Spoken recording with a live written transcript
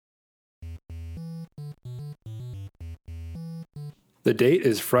The date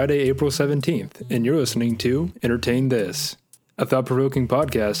is Friday, April 17th, and you're listening to Entertain This, a thought-provoking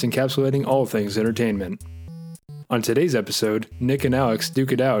podcast encapsulating all things entertainment. On today's episode, Nick and Alex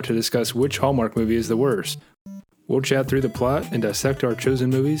duke it out to discuss which Hallmark movie is the worst. We'll chat through the plot and dissect our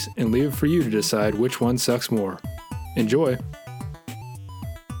chosen movies and leave it for you to decide which one sucks more. Enjoy!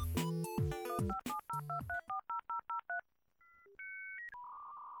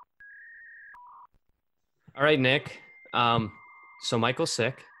 All right, Nick. So Michael's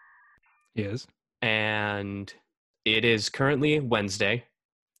sick, He is. and it is currently Wednesday,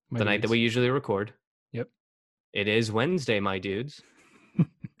 the night that we usually record. Yep. It is Wednesday, my dudes.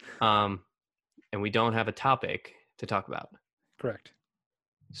 And we don't have a topic to talk about. Correct.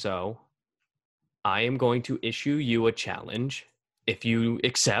 So I am going to issue you a challenge. If you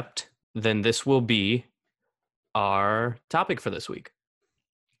accept, then this will be our topic for this week.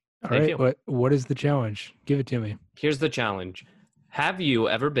 All Thank right. you. What is the challenge? Give it to me. Here's the challenge. Have you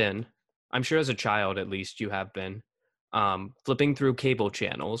ever been, I'm sure as a child at least you have been, flipping through cable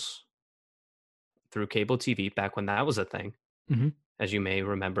channels, through cable TV, back when that was a thing, as you may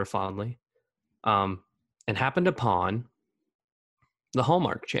remember fondly, and happened upon the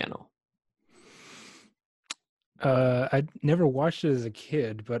Hallmark Channel? I never watched it as a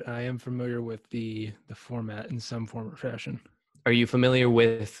kid, but I am familiar with the format in some form or fashion. Are you familiar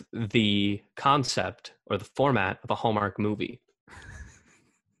with the concept or the format of a Hallmark movie?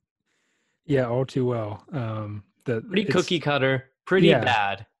 Yeah, all too well. Pretty cookie cutter, pretty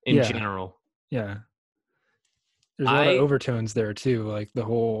bad in general. Yeah. There's a lot of overtones there too, like the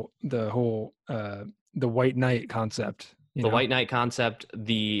whole the white knight concept. The white knight concept,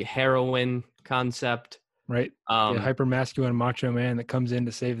 the heroine concept. Right. The hyper masculine macho man that comes in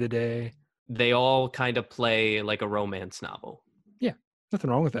to save the day. They all kind of play like a romance novel. Yeah,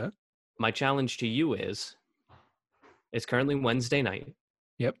 nothing wrong with that. My challenge to you is, it's currently Wednesday night.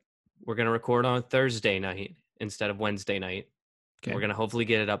 Yep. We're going to record on Thursday night instead of Wednesday night. Okay. We're going to hopefully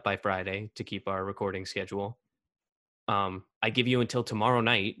get it up by Friday to keep our recording schedule. I give you until tomorrow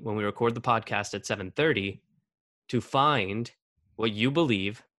night when we record the podcast at 7:30 to find what you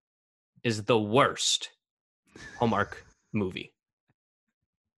believe is the worst Hallmark movie.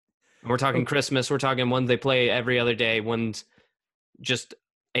 And we're talking Christmas. We're talking ones they play every other day. One's just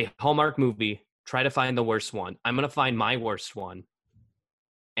a Hallmark movie. Try to find the worst one. I'm going to find my worst one.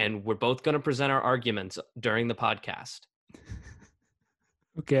 And we're both going to present our arguments during the podcast.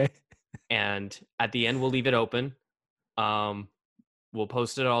 Okay. And at the end, we'll leave it open. We'll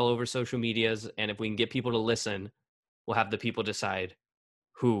post it all over social medias. And if we can get people to listen, we'll have the people decide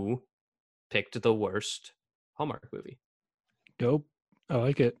who picked the worst Hallmark movie. Dope. I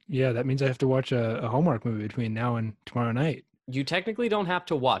like it. Yeah, that means I have to watch a Hallmark movie between now and tomorrow night. You technically don't have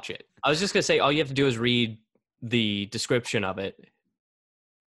to watch it. I was just going to say, all you have to do is read the description of it.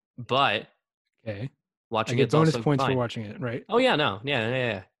 But watching it's bonus also points fine. For watching it, right? Oh yeah, no,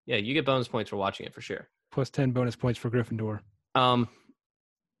 yeah. You get bonus points for watching it for sure. Plus 10 bonus points for Gryffindor.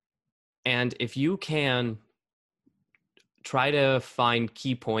 And if you can try to find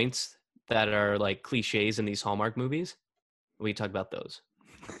key points that are like cliches in these Hallmark movies, we talk about those.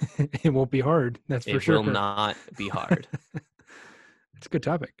 It won't be hard. That's for sure. It will not be hard. It's a good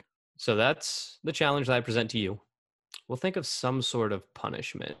topic. So that's the challenge that I present to you. We'll think of some sort of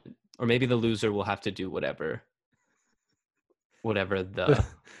punishment, or maybe the loser will have to do whatever the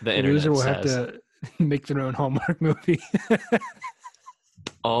internet loser will says. have to make their own Hallmark movie.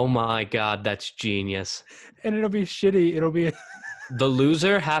 Oh my God, that's genius. And it'll be shitty. It'll be the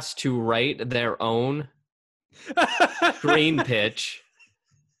loser has to write their own screen pitch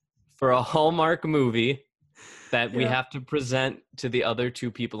for a Hallmark movie that we have to present to the other two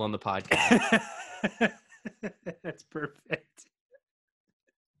people on the podcast. That's perfect.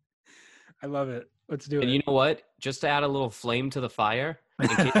 I love it. Let's do it. And you know what? Just to add a little flame to the fire, in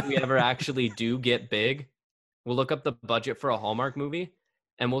case we ever actually do get big, we'll look up the budget for a Hallmark movie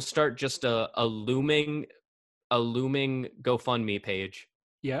and we'll start just a looming GoFundMe page.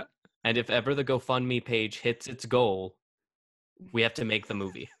 Yeah. And if ever the GoFundMe page hits its goal, we have to make the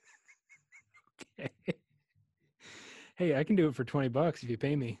movie. Okay. Hey, I can do it for $20 if you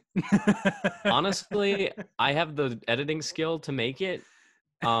pay me. Honestly, I have the editing skill to make it.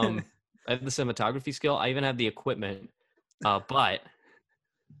 I have the cinematography skill. I even have the equipment. But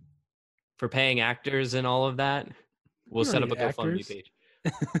for paying actors and all of that, we'll set up a GoFundMe page.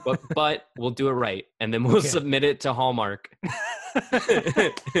 But we'll do it right. And then we'll submit it to Hallmark.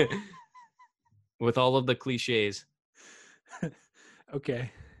 With all of the cliches. Okay.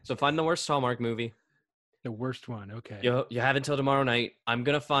 So find the worst Hallmark movie. The worst one. Okay. You have until tomorrow night. I'm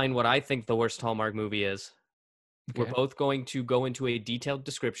going to find what I think the worst Hallmark movie is. We're both going to go into a detailed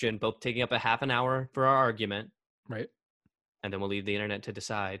description, both taking up a half an hour for our argument. Right. And then we'll leave the internet to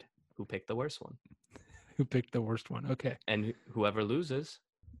decide who picked the worst one. Who picked the worst one? Okay. And whoever loses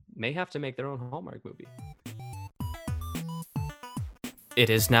may have to make their own Hallmark movie. It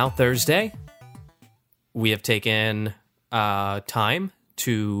is now Thursday. We have taken time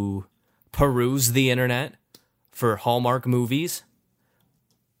to peruse the internet for Hallmark movies.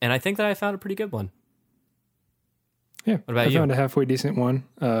 And I think that I found a pretty good one. Yeah. What about you? I found a halfway decent one.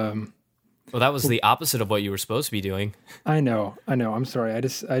 Well, that was the opposite of what you were supposed to be doing. I know. I'm sorry. I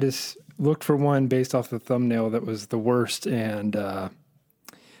just looked for one based off the thumbnail that was the worst, and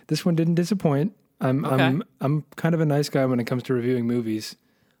this one didn't disappoint. I'm kind of a nice guy when it comes to reviewing movies,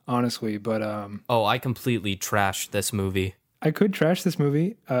 honestly. But I completely trashed this movie. I could trash this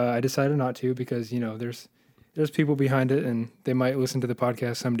movie. I decided not to because there's people behind it, and they might listen to the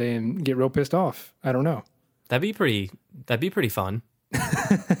podcast someday and get real pissed off. I don't know. That'd be pretty fun.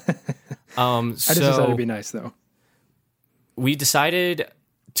 I just decided to be nice, though. We decided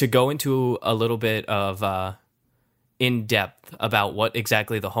to go into a little bit of in depth about what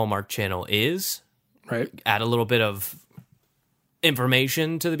exactly the Hallmark Channel is. Right. Add a little bit of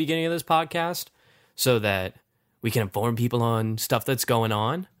information to the beginning of this podcast so that we can inform people on stuff that's going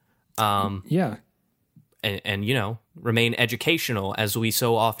on. Yeah. And remain educational as we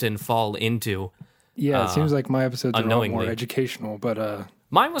so often fall into. Yeah, it seems like my episodes are a lot more unknowingly. educational, but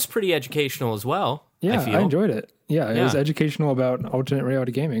Mine was pretty educational as well. yeah, I feel. I enjoyed it. Yeah, it was Yeah. educational about alternate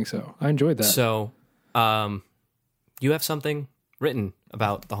reality gaming, so I enjoyed that. So, you have something written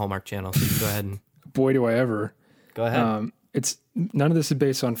about the Hallmark Channel. So you go ahead and Boy, do I ever. go ahead. It's none of this is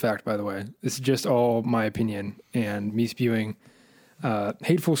based on fact, by the way. This is just all my opinion and me spewing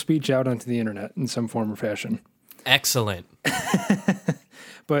hateful speech out onto the internet in some form or fashion. Excellent.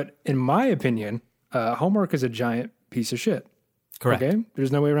 But in my opinion, Hallmark is a giant piece of shit. Correct. Okay,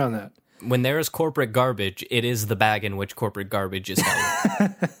 there's no way around that. When there is corporate garbage, it is the bag in which corporate garbage is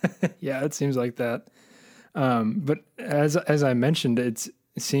held. Yeah, it seems like that. But as I mentioned, it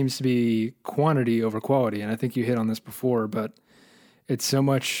seems to be quantity over quality, and I think you hit on this before. But it's so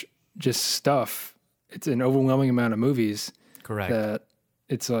much just stuff. It's an overwhelming amount of movies. Correct. That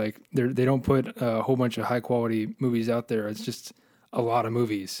it's like they don't put a whole bunch of high quality movies out there. It's just a lot of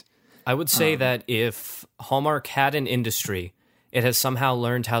movies. I would say that if Hallmark had an industry, it has somehow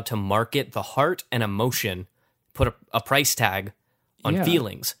learned how to market the heart and emotion, put a price tag on Yeah.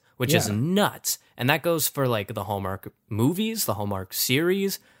 feelings, which is Yeah. nuts. And that goes for like the Hallmark movies, the Hallmark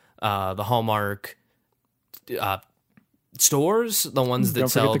series, the Hallmark stores, the ones that Don't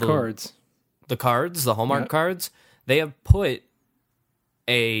sell forget the cards. the cards, the Hallmark Yeah. cards. They have put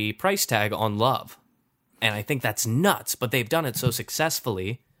a price tag on love. And I think that's nuts, but they've done it so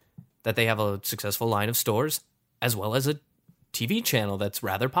successfully that they have a successful line of stores as well as a TV channel that's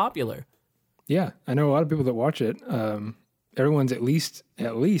rather popular. Yeah, I know a lot of people that watch it. Everyone's at least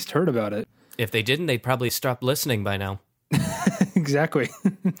heard about it. If they didn't, they'd probably stop listening by now. Exactly.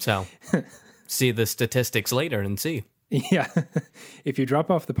 So, see the statistics later and see. Yeah. If you drop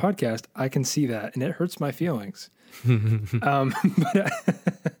off the podcast, I can see that, and it hurts my feelings. But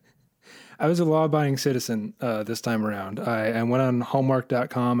I was a law-abiding citizen this time around. I went on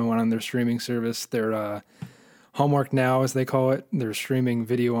Hallmark.com and went on their streaming service. Their Hallmark Now, as they call it, their streaming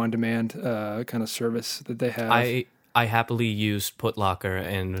video on demand kind of service that they have. I happily used Putlocker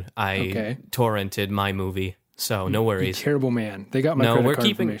and I torrented my movie, so no You worries. terrible man. They got my credit card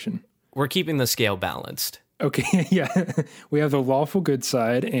information. We're keeping the scale balanced. Okay, yeah. We have the lawful good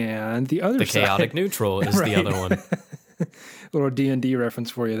side and the other The side. chaotic neutral is the other one. Little D&D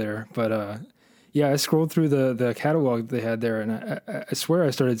reference for you there. But yeah, I scrolled through the catalog they had there, and I swear I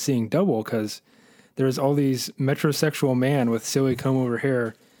started seeing double because there's all these metrosexual man with silly comb-over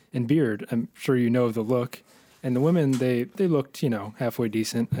hair and beard. I'm sure you know the look. And the women, they looked, halfway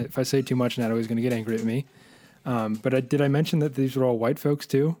decent. If I say too much, Natalie's going to get angry at me. But did I mention that these were all white folks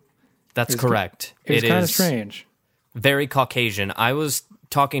too? That's correct. It was kind of is strange. very Caucasian. I was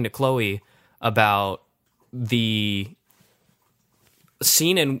talking to Chloe about the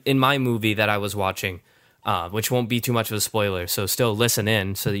scene in my movie that I was watching, which won't be too much of a spoiler. So still listen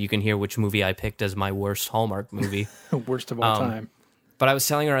in so that you can hear which movie I picked as my worst Hallmark movie. Worst of all time. But I was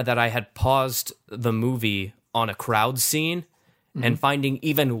telling her that I had paused the movie on a crowd scene, and finding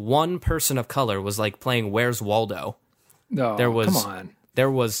even one person of color was like playing Where's Waldo. No, come on. There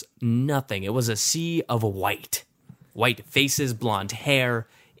was nothing. It was a sea of white faces, blonde hair.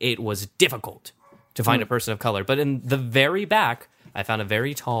 It was difficult to find a person of color. But in the very back, I found a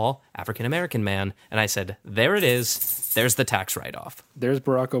very tall African-American man, and I said, there it is. There's the tax write-off. There's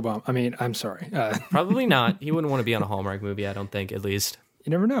Barack Obama. I mean, I'm sorry. Probably not. He wouldn't want to be on a Hallmark movie, I don't think, at least. You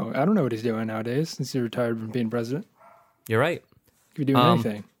never know. I don't know what he's doing nowadays since he retired from being president. You're right. He could be doing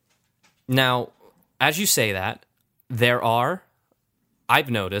anything. Now, as you say that, I've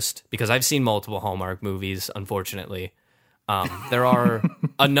noticed, because I've seen multiple Hallmark movies, unfortunately, there are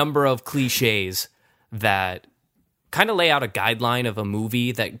a number of cliches that kind of lay out a guideline of a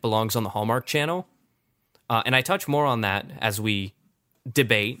movie that belongs on the Hallmark Channel. And I touch more on that as we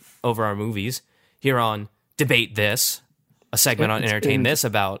debate over our movies here on Debate This, a segment on Entertain This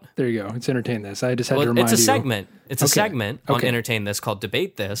about... There you go. It's Entertain This. I just had to remind you. It's a segment. It's a segment on Entertain This called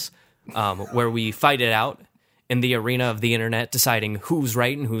Debate This, where we fight it out in the arena of the internet, deciding who's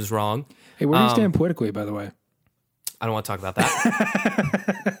right and who's wrong. Hey, where do you stand politically, by the way? I don't want to talk about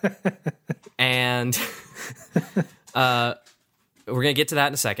that. And we're going to get to that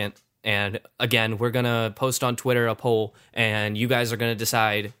in a second. And again, we're going to post on Twitter a poll, and you guys are going to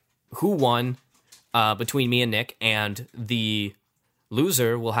decide who won between me and Nick, and the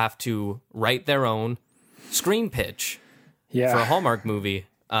loser will have to write their own screen pitch for a Hallmark movie,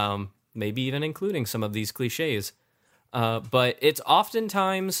 maybe even including some of these cliches. But it's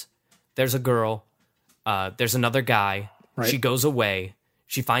oftentimes there's a girl, there's another guy, right. She goes away,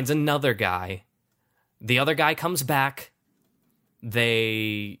 she finds another guy, the other guy comes back,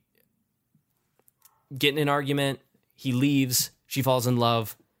 they get in an argument, he leaves, she falls in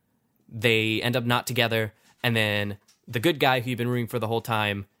love, they end up not together, and then the good guy who you've been rooting for the whole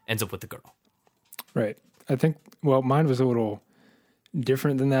time ends up with the girl. Right. I think, well, mine was a little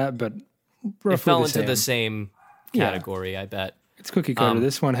different than that, but roughly it fell into the same category, I bet. It's cookie cutter.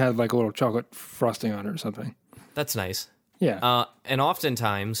 This one had like a little chocolate frosting on it or something. That's nice. Yeah. And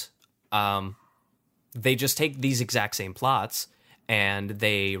oftentimes, they just take these exact same plots and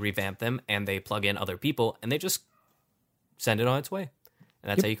they revamp them and they plug in other people and they just send it on its way. And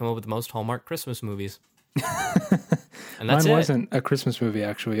that's how you come up with the most Hallmark Christmas movies. And that's Mine wasn't a Christmas movie,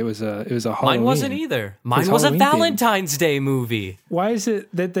 actually. It was a Halloween. Mine wasn't either. Mine was a Valentine's Day movie. Why is it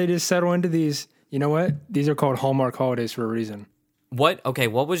that they just settle into these? You know what? These are called Hallmark holidays for a reason. What? Okay,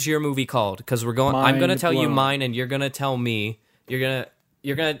 what was your movie called? Because I'm going to tell you mine, and you're going to tell me. You're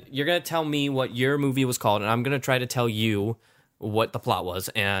gonna tell me what your movie was called, and I'm going to try to tell you what the plot was,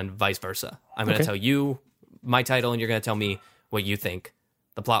 and vice versa. I'm going to tell you my title, and you're going to tell me what you think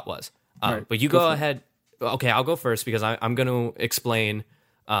the plot was. Right, but you go ahead. Okay, I'll go first because I'm going to explain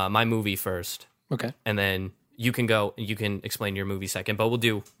my movie first. Okay. And then you can go and you can explain your movie second, but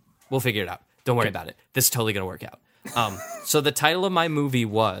we'll figure it out. Don't worry about it. This is totally going to work out. So the title of my movie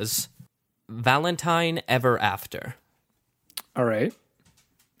was Valentine Ever After. All right.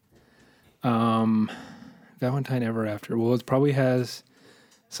 Valentine Ever After. Well, it probably has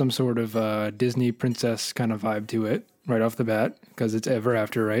some sort of Disney princess kind of vibe to it right off the bat because it's ever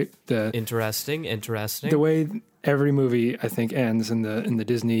after, right? Interesting. The way every movie I think ends in the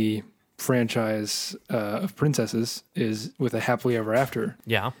Disney franchise of princesses is with a happily ever after.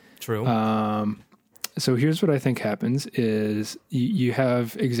 Yeah, true. So here's what I think happens is you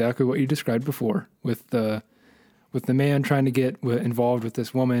have exactly what you described before with the man trying to get involved with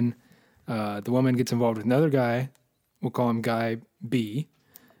this woman. The woman gets involved with another guy. We'll call him Guy B.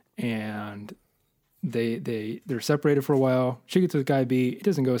 And they're separated for a while. She gets with Guy B. It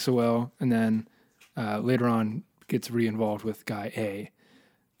doesn't go so well. And then later on gets re-involved with Guy A.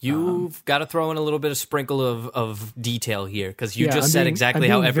 You've got to throw in a little bit of sprinkle of detail here because you just said exactly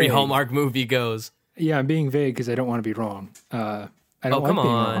how every vague. Hallmark movie goes. Yeah, I'm being vague because I don't want to be wrong. I don't like being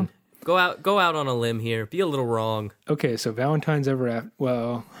wrong. Go out on a limb here. Be a little wrong. Okay, so Valentine's Ever After.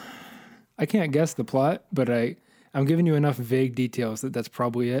 Well, I can't guess the plot, but I'm giving you enough vague details that's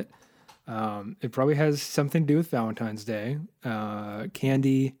probably it. It probably has something to do with Valentine's Day,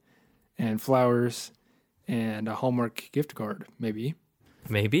 candy and flowers and a Hallmark gift card, maybe.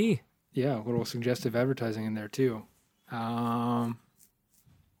 Maybe. Yeah, a little suggestive advertising in there too.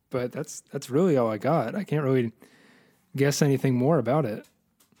 But that's really all I got. I can't really guess anything more about it.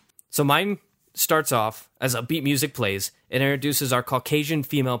 So mine starts off as a beat music plays. It introduces our Caucasian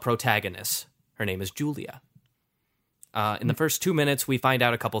female protagonist. Her name is Julia. In the first 2 minutes, we find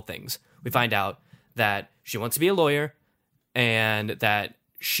out a couple things. We find out that she wants to be a lawyer and that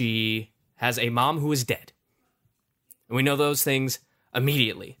she has a mom who is dead. And we know those things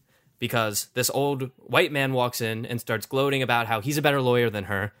immediately because this old white man walks in and starts gloating about how he's a better lawyer than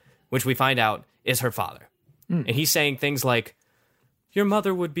her, which we find out is her father. And he's saying things like, your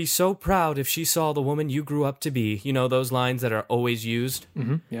mother would be so proud if she saw the woman you grew up to be. You know, those lines that are always used.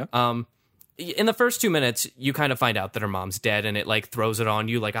 Mm-hmm, yeah. in the first 2 minutes, you kind of find out that her mom's dead, and it like throws it on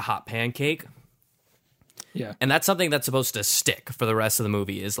you like a hot pancake. Yeah. And that's something that's supposed to stick for the rest of the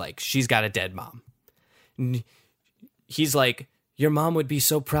movie is like, she's got a dead mom. And he's like, your mom would be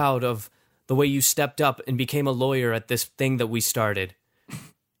so proud of the way you stepped up and became a lawyer at this thing that we started.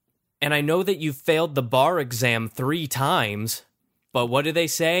 And I know that you failed the bar exam 3 times, but what do they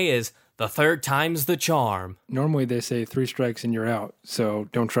say is the third time's the charm. Normally they say 3 strikes and you're out, so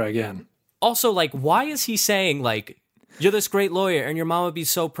don't try again. Also, like, why is he saying, like, you're this great lawyer and your mom would be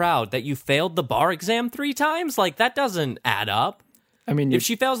so proud that you failed the bar exam 3 times? Like, that doesn't add up. I mean, if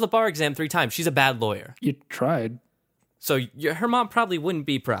she fails the bar exam 3 times, she's a bad lawyer. You tried. So her mom probably wouldn't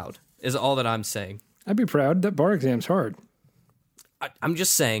be proud, is all that I'm saying. I'd be proud. That bar exam's hard. I'm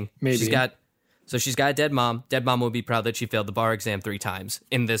just saying. Maybe. She's got a dead mom. Dead mom would be proud that she failed the bar exam 3 times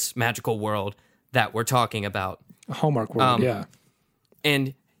in this magical world that we're talking about. A Hallmark world, yeah.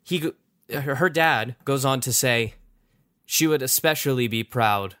 And her dad goes on to say, she would especially be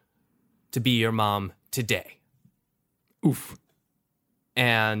proud to be your mom today. Oof.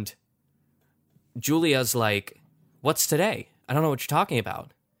 And Julia's like, what's today? I don't know what you're talking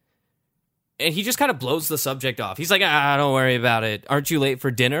about. And he just kind of blows the subject off. He's like, don't worry about it. Aren't you late for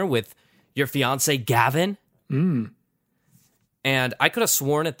dinner with your fiance, Gavin? Mm. And I could have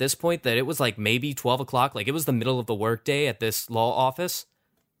sworn at this point that it was like maybe 12 o'clock. Like it was the middle of the workday at this law office.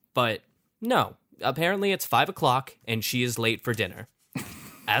 But no, apparently it's 5 o'clock and she is late for dinner.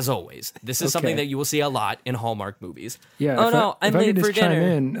 As always. This is something that you will see a lot in Hallmark movies. Yeah. I'm late for dinner. Chime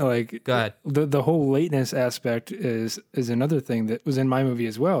in, like, go ahead. The whole lateness aspect is another thing that was in my movie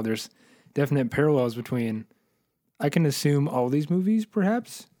as well. There's definite parallels between, I can assume all these movies,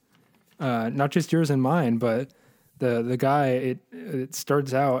 perhaps, not just yours and mine, but the guy. It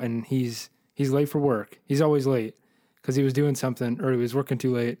starts out and he's late for work. He's always late because he was doing something or he was working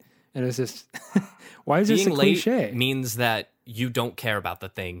too late, and it's just why is this a cliche? Being late means that you don't care about the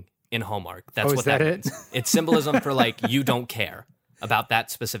thing in Hallmark. That's what that means. It's symbolism for like you don't care about that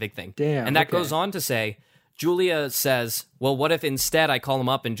specific thing. Damn. And that goes on to say, Julia says, well, what if instead I call him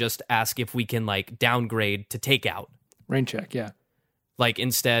up and just ask if we can like downgrade to takeout? Rain check, yeah. Like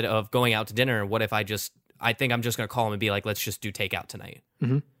instead of going out to dinner, what if I think I'm just going to call him and be like, let's just do takeout tonight.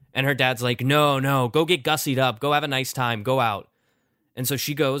 Mm-hmm. And her dad's like, no, go get gussied up. Go have a nice time. Go out. And so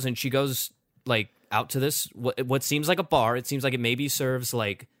she goes like out to this, what seems like a bar. It seems like it maybe serves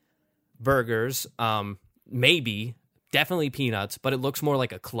like burgers, maybe, definitely peanuts, but it looks more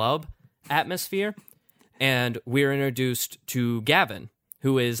like a club atmosphere. And we're introduced to Gavin,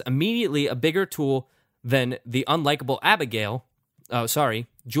 who is immediately a bigger tool than the unlikable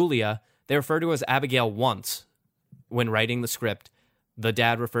Julia. They refer to her as Abigail once when writing the script. The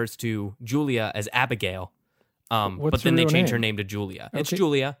dad refers to Julia as Abigail. But then they changed her name to Julia. Okay. It's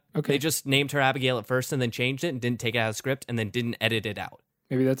Julia. Okay. They just named her Abigail at first and then changed it and didn't take it out of the script and then didn't edit it out.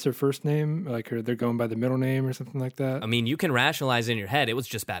 Maybe that's her first name, like they're going by the middle name or something like that. I mean, you can rationalize in your head. It was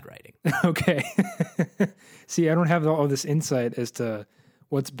just bad writing. Okay. See, I don't have all this insight as to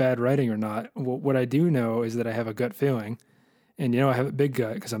what's bad writing or not. What I do know is that I have a gut feeling, and I have a big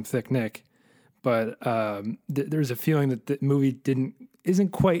gut because I'm thick Nick. But there's a feeling that the movie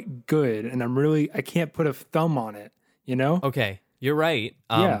isn't quite good, and I can't put a thumb on it. Okay, you're right.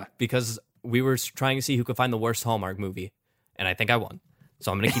 Yeah. Because we were trying to see who could find the worst Hallmark movie, and I think I won.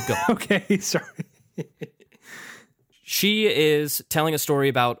 So I'm going to keep going. Okay, sorry. She is telling a story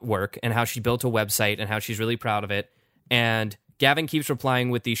about work and how she built a website and how she's really proud of it. And Gavin keeps replying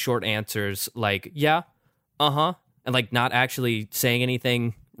with these short answers like, yeah, and like not actually saying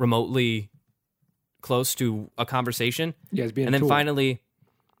anything remotely close to a conversation. Yeah, it's being and then finally,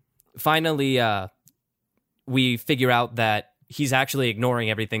 we figure out that he's actually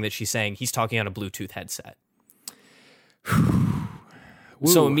ignoring everything that she's saying. He's talking on a Bluetooth headset.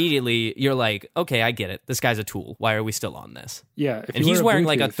 So immediately you're like, okay, I get it. This guy's a tool. Why are we still on this? Yeah. And he's wearing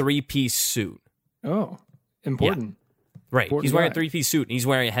like a 3-piece suit. Oh, important. Yeah. Right. Important he's wearing guy. a 3-piece suit and he's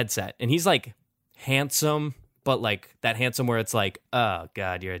wearing a headset. And he's like handsome, but like that handsome where it's like, oh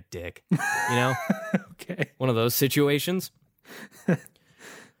God, you're a dick. Okay. One of those situations.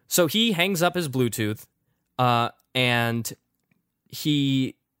 So he hangs up his Bluetooth and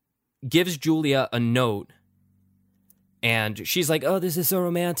he gives Julia a note. And she's like, oh, this is so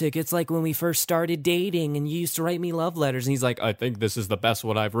romantic. It's like when we first started dating and you used to write me love letters. And he's like, I think this is the best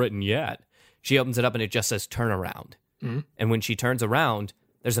one I've written yet. She opens it up and it just says turn around. Mm-hmm. And when she turns around,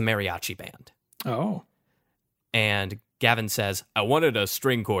 there's a mariachi band. Oh. And Gavin says, I wanted a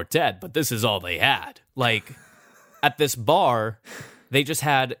string quartet, but this is all they had. Like, at this bar, they just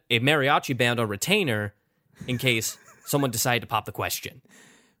had a mariachi band on retainer in case someone decided to pop the question.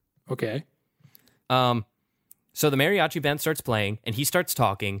 Okay. So the mariachi band starts playing, and he starts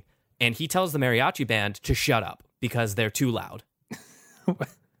talking, and he tells the mariachi band to shut up because they're too loud.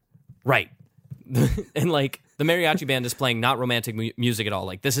 Right. And like the mariachi band is playing not romantic music at all.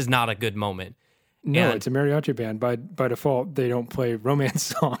 Like this is not a good moment. No, And- it's a mariachi band. By default, they don't play romance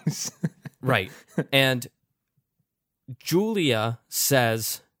songs. Right. And Julia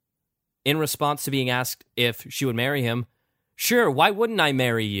says, in response to being asked if she would marry him, sure, why wouldn't I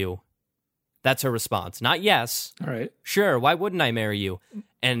marry you? That's her response. Not yes. All right. Sure, why wouldn't I marry you?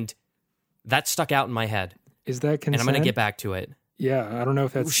 And that stuck out in my head. Is that consent? And I'm going to get back to it. Yeah, I don't know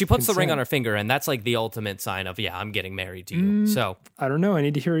if that's She puts the ring consent. on her finger, and that's like the ultimate sign of, yeah, I'm getting married to you. So I don't know. I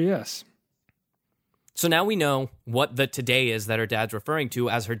need to hear a yes. now we know what the today is that her dad's referring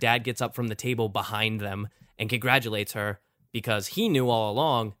to as her dad gets up from the table behind them and congratulates her because he knew all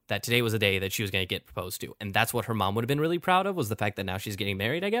along that today was the day that she was going to get proposed to. And that's what her mom would have been really proud of, was the fact that now she's getting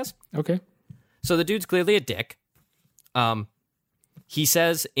married, I guess. Okay. So the dude's clearly a dick. He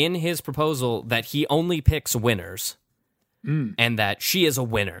says in his proposal that he only picks winners and that she is a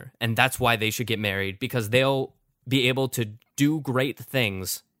winner. And that's why they should get married, because they'll be able to do great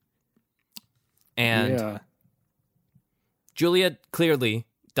things. And yeah. Julia clearly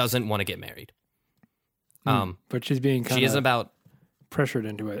doesn't want to get married. But she's being kind She isn't of about, pressured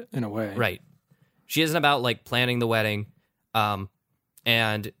into it in a way. right. She isn't about like planning the wedding.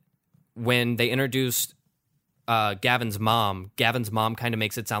 And when they introduced Gavin's mom kind of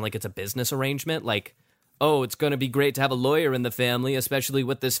makes it sound like it's a business arrangement. Like, oh, it's going to be great to have a lawyer in the family, especially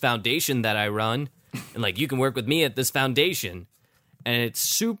with this foundation that I run. And like, you can work with me at this foundation. And it's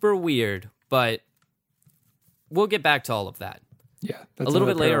super weird, but we'll get back to all of that. Yeah. A little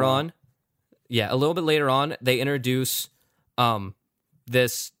bit later on, they introduce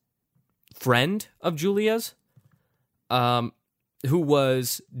this friend of Julia's who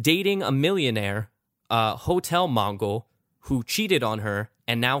was dating a millionaire, hotel Mongol, who cheated on her,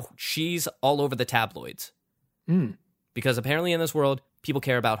 and now she's all over the tabloids. Because apparently in this world, people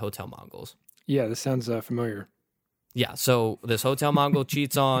care about hotel Mongols. Yeah, this sounds familiar. Yeah, so this hotel Mongol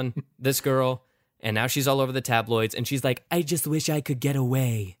cheats on this girl, and now she's all over the tabloids, and she's like, I just wish I could get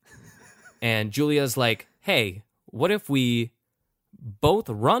away. And Julia's like, hey, what if we both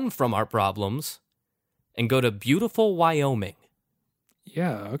run from our problems and go to beautiful Wyoming?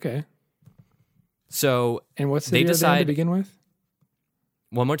 Yeah, okay. So And what they city are they in decide, to begin with?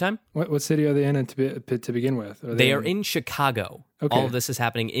 one more time? What city are they in to begin with? They are in Chicago. Okay. All of this is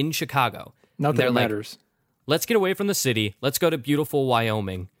happening in Chicago. Not that They're it like, matters. let's get away from the city. Let's go to beautiful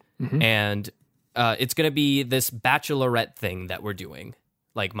Wyoming. And it's going to be this bachelorette thing that we're doing.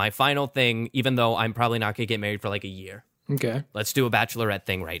 Like my final thing, even though I'm probably not going to get married for like a year. Okay. Let's do a bachelorette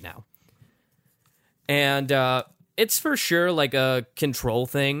thing right now. And it's for sure like a control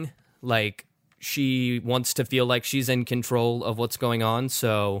thing. Like she wants to feel like she's in control of what's going on.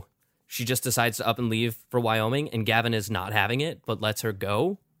 So she just decides to up and leave for Wyoming. And Gavin is not having it, but lets her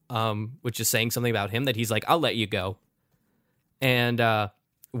go, which is saying something about him that he's like, I'll let you go. And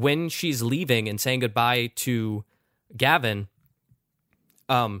when she's leaving and saying goodbye to Gavin,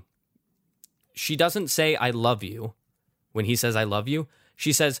 she doesn't say, I love you. When he says, I love you,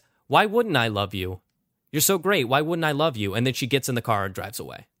 she says, why wouldn't I love you? You're so great. Why wouldn't I love you? And then she gets in the car and drives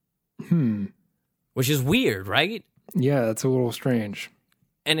away. Which is weird, right? Yeah, that's a little strange.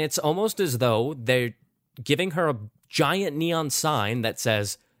 And it's almost as though they're giving her a giant neon sign that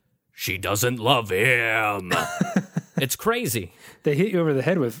says, she doesn't love him. It's crazy. They hit you over the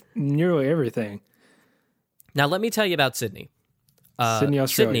head with nearly everything. Now, let me tell you about Sydney. Sydney,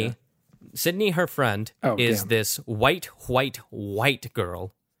 Australia. Sydney, her friend, is this white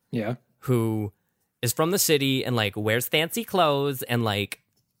girl Yeah. who is from the city and like wears fancy clothes, and like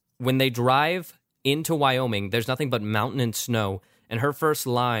when they drive into Wyoming, there's nothing but mountain and snow, and her first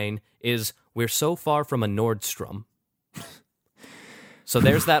line is, we're so far from a Nordstrom. So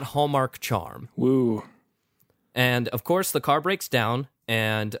there's that Hallmark charm. Woo. And of course the car breaks down,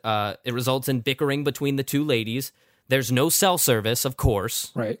 and it results in bickering between the two ladies. There's no cell service, of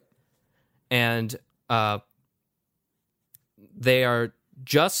course. Right. And they are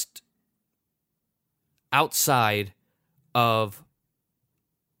just outside of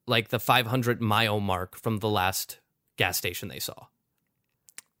like the 500-mile mark from the last gas station they saw.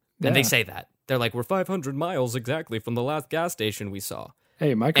 And they say that. They're like, we're 500 miles exactly from the last gas station we saw.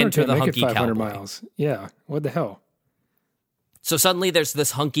 Hey, my car Enter can't the make it hunky 500 cowboy. miles. Yeah. What the hell? So suddenly there's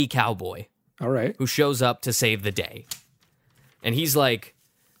this hunky cowboy All right. who shows up to save the day. And he's like,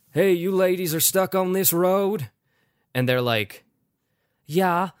 hey, you ladies are stuck on this road? And they're like,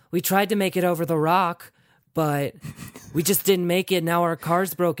 yeah, we tried to make it over the rock, but we just didn't make it. Now our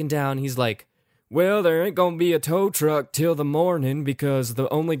car's broken down. He's like, well, there ain't gonna be a tow truck till the morning because the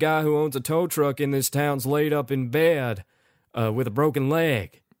only guy who owns a tow truck in this town's laid up in bed with a broken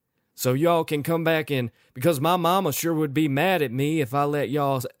leg. So y'all can come back in, because my mama sure would be mad at me if I let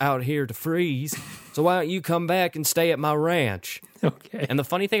y'all out here to freeze. So why don't you come back and stay at my ranch? Okay. And the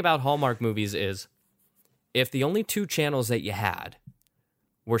funny thing about Hallmark movies is, if the only two channels that you had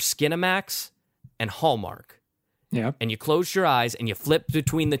were Skinamax and Hallmark, Yeah. and you closed your eyes and you flipped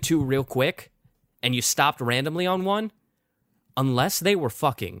between the two real quick, and you stopped randomly on one, unless they were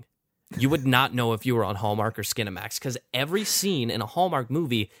fucking, you would not know if you were on Hallmark or Skinamax, because every scene in a Hallmark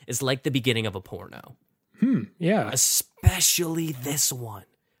movie is like the beginning of a porno. Yeah. Especially this one.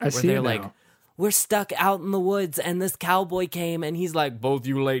 I where see they're it like, now. we're stuck out in the woods and this cowboy came and he's like, both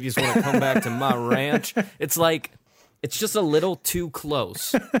you ladies want to come back to my ranch? It's like, it's just a little too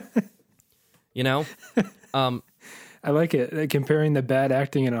close. You know? I like it. Comparing the bad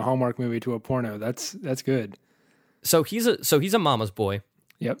acting in a Hallmark movie to a porno. That's good. So he's a mama's boy.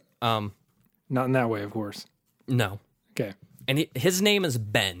 Yep. Um, Not in that way, of course. no. Okay. And his name is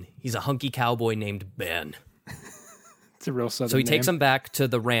Ben. He's a hunky cowboy named Ben. It's a real southern So he takes name. him back to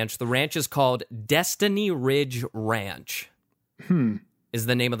the ranch. The ranch is called Destiny Ridge Ranch. Is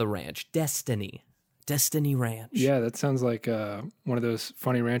the name of the ranch. Destiny Ranch. Yeah, that sounds like one of those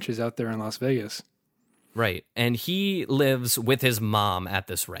funny ranches out there in Las Vegas. Right. And he lives with his mom at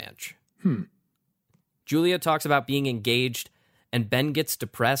this ranch. Julia talks about being engaged, and Ben gets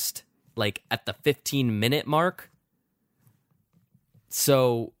depressed like at the 15-minute mark.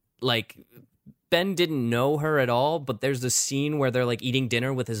 So, like, Ben didn't know her at all, but there's this scene where they're like eating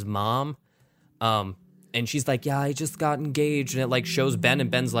dinner with his mom. And she's like, yeah, I just got engaged. And it like shows Ben,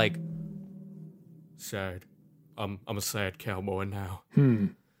 and Ben's like, sad. I'm a sad cowboy now.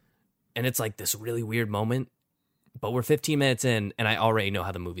 And it's like this really weird moment, but we're 15 minutes in, and I already know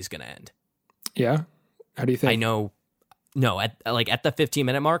how the movie's going to end. Yeah? How do you think? I know. No, at the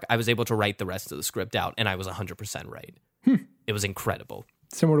 15-minute mark, I was able to write the rest of the script out, and I was 100% right. It was incredible.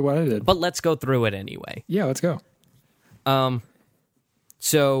 Similar to what I did. But let's go through it anyway. Yeah, let's go.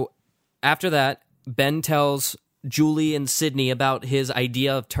 So after that, Ben tells Julie and Sydney about his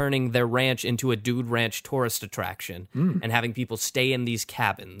idea of turning their ranch into a dude ranch tourist attraction and having people stay in these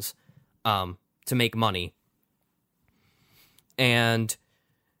cabins to make money. And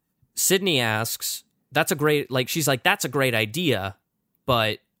Sydney asks, she's like, that's a great idea,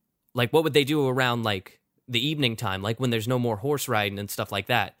 but like, what would they do around like the evening time, like when there's no more horse riding and stuff like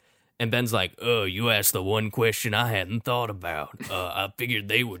that? And Ben's like, oh, you asked the one question I hadn't thought about. I figured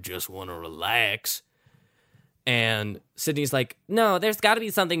they would just want to relax. And Sydney's like, no, there's got to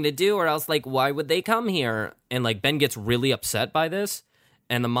be something to do, or else, like, why would they come here? And, like, Ben gets really upset by this.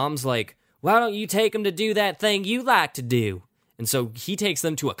 And the mom's like, why don't you take them to do that thing you like to do? And so he takes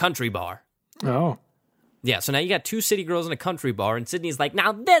them to a country bar. Oh. Yeah, so now you got two city girls in a country bar, and Sydney's like,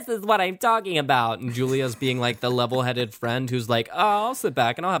 now this is what I'm talking about. And Julia's being, like, the level-headed friend who's like, oh, I'll sit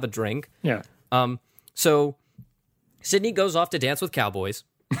back and I'll have a drink. Yeah. So Sydney goes off to dance with cowboys,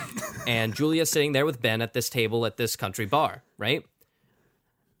 and Julia's sitting there with Ben at this table at this country bar, right?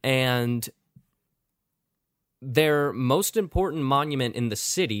 And their most important monument in the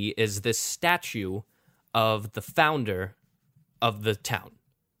city is this statue of the founder of the town.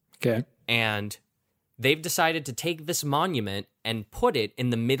 Okay. And they've decided to take this monument and put it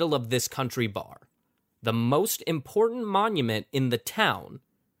in the middle of this country bar. The most important monument in the town,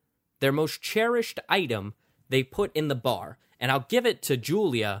 their most cherished item, they put in the bar. And I'll give it to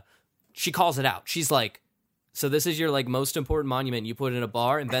Julia. She calls it out. She's like, so this is your like most important monument you put in a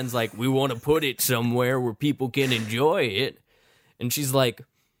bar? And Ben's like, we want to put it somewhere where people can enjoy it. And she's like,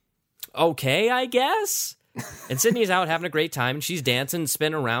 okay, I guess. And Sydney's out having a great time, and she's dancing,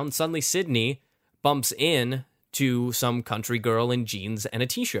 spinning around. Suddenly Sydney bumps in to some country girl in jeans and a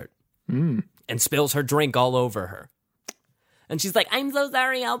t-shirt and spills her drink all over her. And she's like, I'm so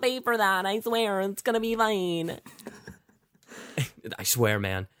sorry, I'll pay for that. I swear, it's going to be fine. I swear,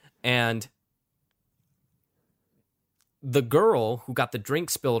 man. And the girl who got the drink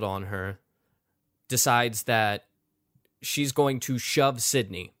spilled on her decides that she's going to shove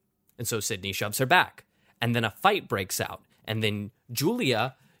Sydney. And so Sydney shoves her back. And then a fight breaks out. And then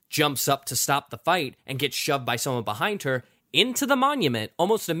Julia jumps up to stop the fight and gets shoved by someone behind her into the monument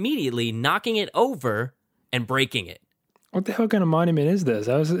almost immediately, knocking it over and breaking it. What the hell kind of monument is this?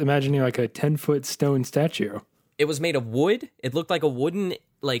 I was imagining like a 10-foot stone statue. It was made of wood. It looked like a wooden,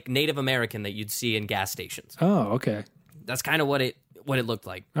 like, Native American that you'd see in gas stations. Oh, okay. That's kind of what it looked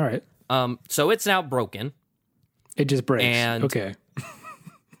like. All right. So it's now broken. It just breaks. And- okay.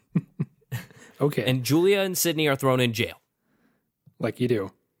 Okay. And Julia and Sydney are thrown in jail. Like you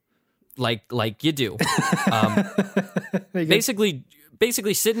do. like you do. Basically,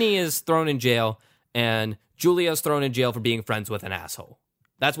 Sydney is thrown in jail, and Julia's thrown in jail for being friends with an asshole.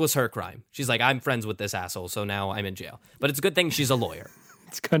 That was her crime. She's like, I'm friends with this asshole, so now I'm in jail. But it's a good thing she's a lawyer.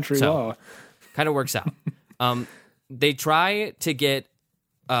 It's country law. Kind of works out. They try to get,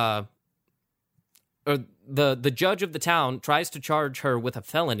 or the judge of the town tries to charge her with a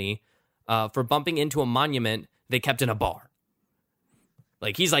felony for bumping into a monument they kept in a bar.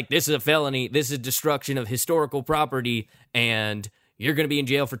 Like, he's like, this is a felony, this is destruction of historical property, and you're going to be in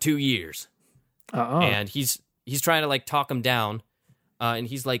jail for 2 years. And he's trying to, like, talk him down. And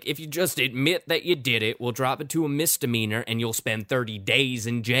he's like, if you just admit that you did it, we'll drop it to a misdemeanor, and you'll spend 30 days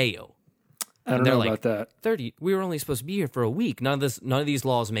in jail. I don't know about that. 30? We were only supposed to be here for a week. None of these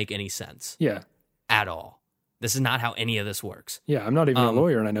laws make any sense. Yeah. At all. This is not how any of this works. Yeah, I'm not even a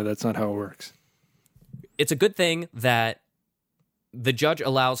lawyer, and I know that's not how it works. It's a good thing that the judge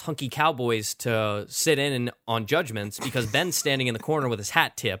allows hunky cowboys to sit in on judgments, because Ben's standing in the corner with his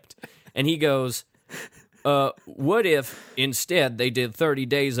hat tipped, and he goes, what if instead they did 30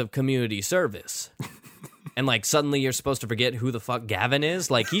 days of community service? And, like, suddenly you're supposed to forget who the fuck Gavin is?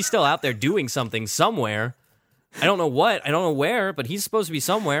 Like, he's still out there doing something somewhere. I don't know what, I don't know where, but he's supposed to be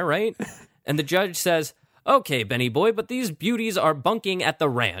somewhere, right? And the judge says, okay, Benny boy, but these beauties are bunking at the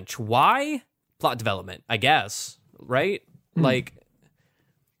ranch. Why? Plot development, I guess, right? Like,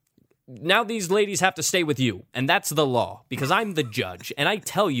 now these ladies have to stay with you, and that's the law, because I'm the judge, and I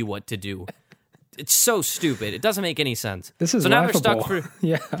tell you what to do. It's so stupid. It doesn't make any sense. This is so now laughable. they're stuck for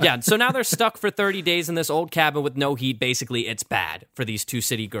yeah. So now they're stuck for 30 days in this old cabin with no heat. Basically, it's bad for these two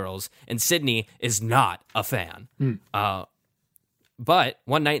city girls, and Sydney is not a fan. But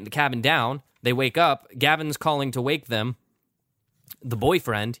one night in the cabin down, they wake up. Gavin's calling to wake them. The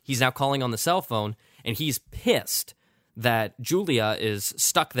boyfriend, he's now calling on the cell phone, and he's pissed that Julia is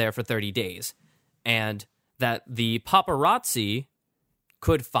stuck there for 30 days, and that the paparazzi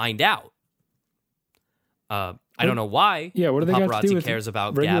could find out. I don't know why. Yeah, what do they got to do with cares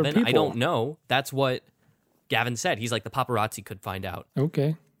about regular Gavin? people? I don't know. That's what Gavin said. He's like, the paparazzi could find out.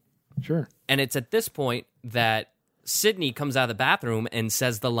 Okay, sure. And it's at this point that Sydney comes out of the bathroom and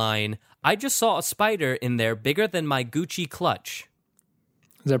says the line, I just saw a spider in there bigger than my Gucci clutch.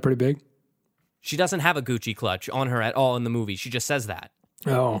 Is that pretty big? She doesn't have a Gucci clutch on her at all in the movie. She just says that.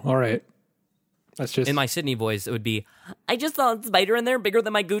 Oh, all right. That's just... In my Sydney voice, it would be, I just saw a spider in there bigger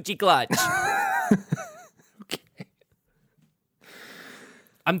than my Gucci clutch.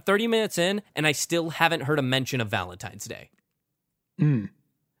 I'm 30 minutes in, and I still haven't heard a mention of Valentine's Day.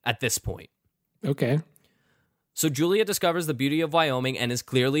 At this point. Okay. So Julia discovers the beauty of Wyoming and is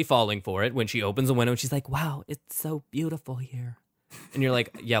clearly falling for it when she opens the window and she's like, wow, it's so beautiful here. And you're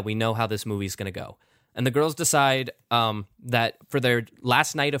like, yeah, we know how this movie's going to go. And the girls decide that for their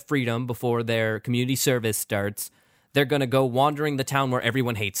last night of freedom before their community service starts, they're going to go wandering the town where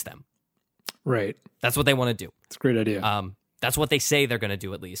everyone hates them. Right. That's what they want to do. It's a great idea. That's what they say they're going to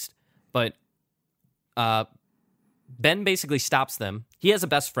do, at least. But Ben basically stops them. He has a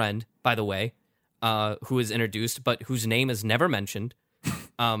best friend, by the way, who is introduced, but whose name is never mentioned.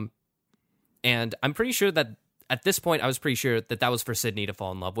 And I'm pretty sure that at this point, I was pretty sure that was for Sydney to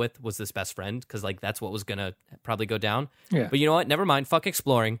fall in love with, was this best friend, because like that's what was going to probably go down. Yeah. But you know what? Never mind. Fuck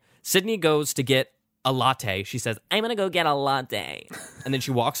exploring. Sydney goes to get a latte. She says, I'm going to go get a latte. And then she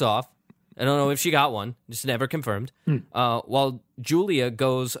walks off. I don't know if she got one. Just never confirmed. While Julia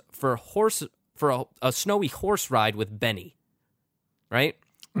goes for a snowy horse ride with Benny. Right?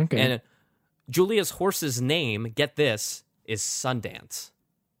 Okay. And Julia's horse's name, get this, is Sundance.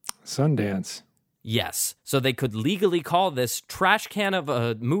 Sundance. Yes. So they could legally call this trash can of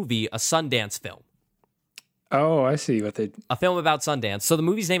a movie a Sundance film. Oh, I see what they... A film about Sundance. So the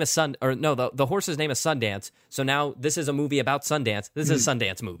movie's name is the horse's name is Sundance. So now this is a movie about Sundance. This is a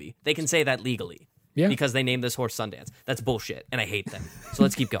Sundance movie. They can say that legally. Yeah. Because they named this horse Sundance. That's bullshit, and I hate them. So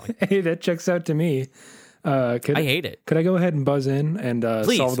let's keep going. Hey, that checks out to me. I hate it. Could I go ahead and buzz in and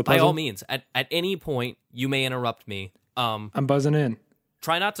Please, solve the puzzle? by all means. At any point, you may interrupt me. I'm buzzing in.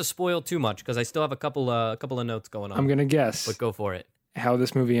 Try not to spoil too much, because I still have a couple of notes going on. I'm going to guess But go for it. how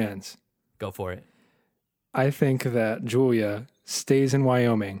this movie ends. Go for it. I think that Julia stays in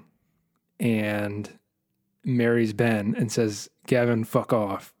Wyoming and marries Ben and says, Gavin, fuck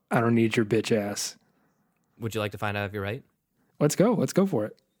off. I don't need your bitch ass. Would you like to find out if you're right? Let's go. Let's go for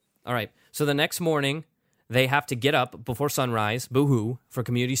it. All right. So the next morning, they have to get up before sunrise, boo-hoo, for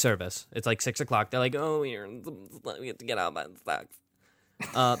community service. It's like 6 o'clock. They're like, oh, we have to get out. That sucks.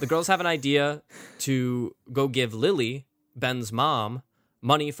 The girls have an idea to go give Lily, Ben's mom,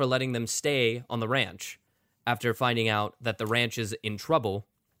 money for letting them stay on the ranch after finding out that the ranch is in trouble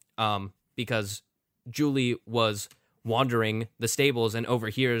because Julie was wandering the stables and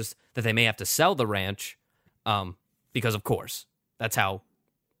overhears that they may have to sell the ranch, because of course that's how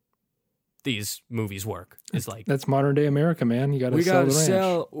these movies work. It's like, that's modern day America, man. You got to sell the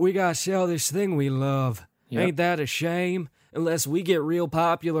ranch. We gotta sell this thing we love. Yep. Ain't that a shame? Unless we get real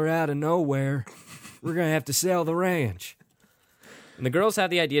popular out of nowhere, we're gonna have to sell the ranch. And the girls have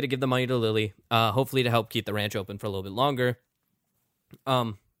the idea to give the money to Lily, hopefully to help keep the ranch open for a little bit longer.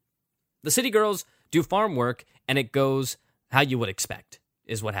 The city girls do farm work, and it goes how you would expect,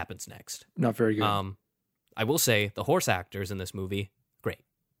 is what happens next. Not very good. I will say the horse actors in this movie, great.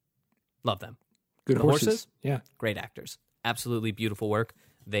 Love them. Good the horses. Yeah. Great actors. Absolutely beautiful work.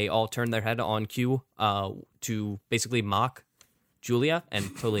 They all turn their head on cue to basically mock Julia, and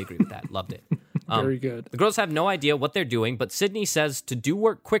totally agree with that. Loved it. Very good. The girls have no idea what they're doing, but Sydney says to do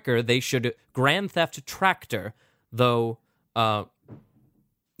work quicker, they should grand theft tractor, though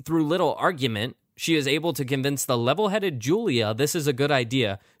through little argument, she is able to convince the level-headed Julia this is a good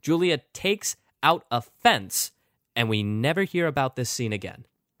idea. Julia takes out a fence, and we never hear about this scene again.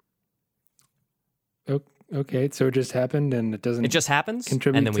 Okay, so it just happened, and it doesn't. It just happens,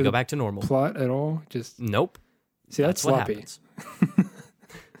 contribute and then we to go the back to normal. Plot at all? Just Nope. see, that's what sloppy. happens.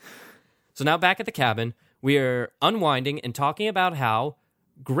 So now back at the cabin, we are unwinding and talking about how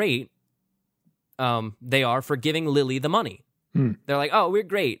great they are for giving Lily the money. They're like, oh, we're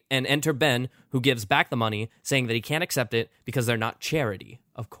great. And enter Ben, who gives back the money, saying that he can't accept it because they're not charity,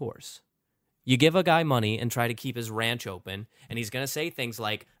 of course. You give a guy money and try to keep his ranch open, and he's going to say things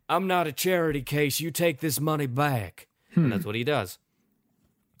like, I'm not a charity case, you take this money back. And that's what he does.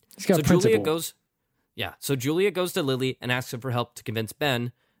 He's got So principle. Julia goes to Lily and asks her for help to convince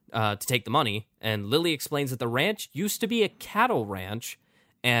Ben to take the money. And Lily explains that the ranch used to be a cattle ranch,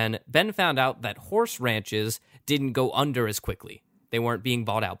 and Ben found out that horse ranches didn't go under as quickly. They weren't being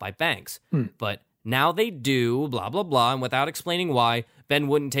bought out by banks. But now they do, blah, blah, blah. And without explaining why, Ben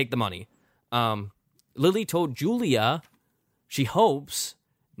wouldn't take the money. Lily told Julia she hopes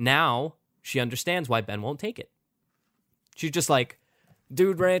now she understands why Ben won't take it. She's just like,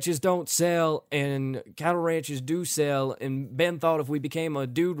 dude ranches don't sell and cattle ranches do sell, and Ben thought if we became a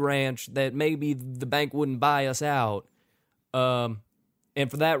dude ranch that maybe the bank wouldn't buy us out. And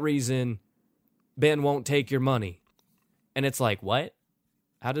for that reason, Ben won't take your money. And it's like, what?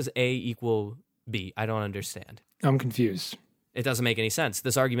 How does A equal B? I don't understand. I'm confused. It doesn't make any sense.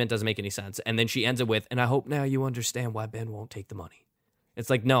 This argument doesn't make any sense. And then she ends it with, and I hope now you understand why Ben won't take the money. It's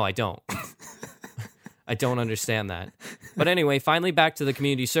like, no, I don't. I don't understand that. But anyway, finally back to the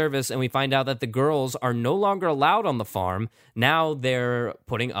community service, and we find out that the girls are no longer allowed on the farm. Now they're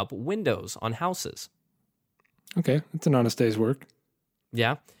putting up windows on houses. Okay, that's an honest day's work.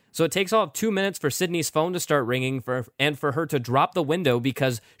 Yeah. So it takes all of 2 minutes for Sydney's phone to start ringing and for her to drop the window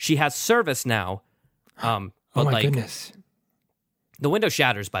because she has service now. Oh my goodness. The window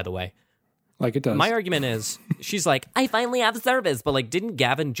shatters, by the way. Like it does. My argument is, she's like, I finally have service. But, like, didn't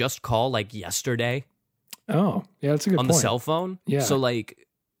Gavin just call, like, yesterday? Oh, yeah, that's a good on point. the cell phone? Yeah. So, like,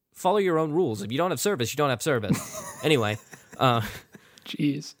 follow your own rules. If you don't have service, you don't have service. Anyway.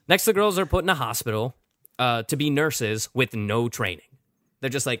 Jeez. Next, the girls are put in a hospital to be nurses with no training. They're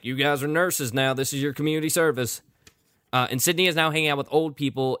just like, you guys are nurses now. This is your community service. And Sydney is now hanging out with old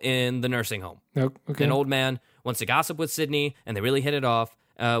people in the nursing home. Oh, okay. An old man wants to gossip with Sydney, and they really hit it off.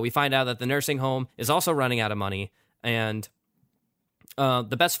 We find out that the nursing home is also running out of money, and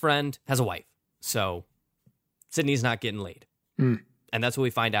the best friend has a wife. So Sydney's not getting laid. And that's what we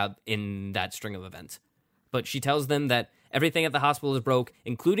find out in that string of events. But she tells them that everything at the hospital is broke,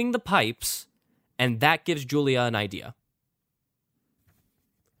 including the pipes, and that gives Julia an idea.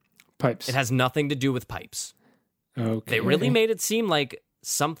 Pipes. It has nothing to do with pipes. Okay. They really made it seem like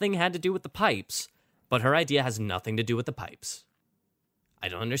something had to do with the pipes, but her idea has nothing to do with the pipes. I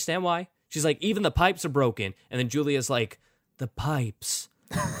don't understand why. She's like, even the pipes are broken. And then Julia's like, the pipes.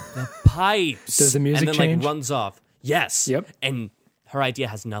 The pipes. Does the music and then change? Like runs off. Yes. Yep. And her idea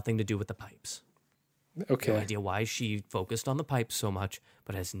has nothing to do with the pipes. Okay. No idea why she focused on the pipes so much,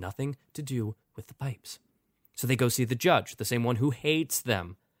 but it has nothing to do with the pipes. So they go see the judge, the same one who hates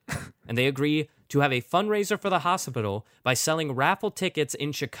them. And they agree to have a fundraiser for the hospital by selling raffle tickets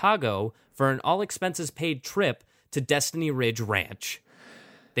in Chicago for an all-expenses-paid trip to Destiny Ridge Ranch.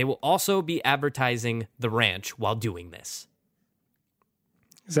 They will also be advertising the ranch while doing this.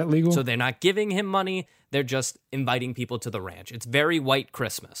 Is that legal? So they're not giving him money, they're just inviting people to the ranch. It's very white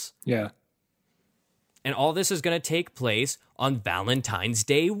Christmas. Yeah. And all this is going to take place on Valentine's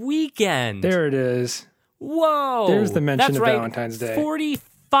Day weekend. There it is. Whoa! There's the mention That's of right, Valentine's Day.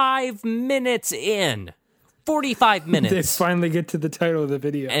 45 minutes in. 45 They minutes. finally get to the title of the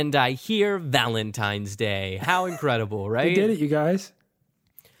video. And I hear Valentine's Day. How incredible, right? They did it, you guys.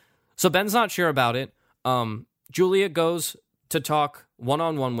 So Ben's not sure about it. Julia goes to talk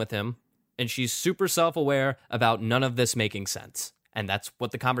one-on-one with him, and she's super self-aware about none of this making sense. And that's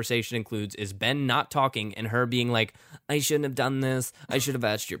what the conversation includes, is Ben not talking and her being like, I shouldn't have done this. I should have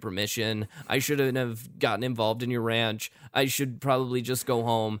asked your permission. I shouldn't have gotten involved in your ranch. I should probably just go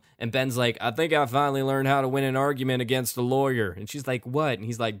home. And Ben's like, I think I finally learned how to win an argument against a lawyer. And she's like, what? And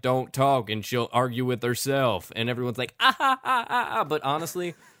he's like, don't talk, and she'll argue with herself. And everyone's like, ah, ah, ah, ah, ah. But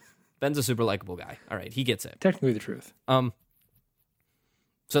honestly, Ben's a super likable guy. All right, he gets it. Technically the truth.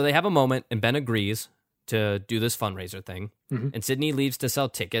 So they have a moment, and Ben agrees to do this fundraiser thing. Mm-hmm. And Sydney leaves to sell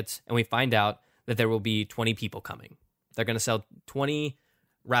tickets, and we find out that there will be 20 people coming. They're going to sell 20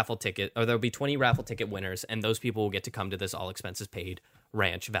 raffle ticket, or there'll be 20 raffle ticket winners, and those people will get to come to this all expenses paid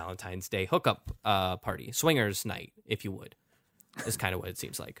ranch Valentine's Day hookup party, swingers night, if you would. Is kind of what it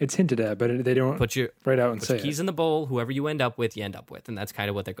seems like. It's hinted at, but they don't Put your right out and put say your keys it. in the bowl. Whoever you end up with, and that's kind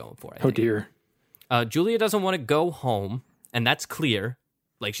of what they're going for. I Oh think. dear. Julia doesn't want to go home, and that's clear.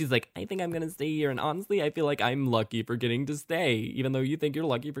 Like, she's like, I think I'm going to stay here. And honestly, I feel like I'm lucky for getting to stay, even though you think you're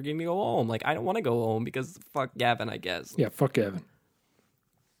lucky for getting to go home. Like, I don't want to go home because fuck Gavin, I guess. Yeah, fuck Gavin.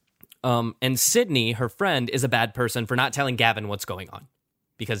 And Sydney, her friend, is a bad person for not telling Gavin what's going on,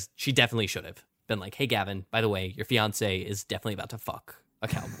 because she definitely should have been like, hey, Gavin, by the way, your fiance is definitely about to fuck a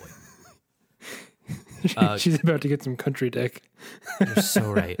cowboy. She's about to get some country dick. You're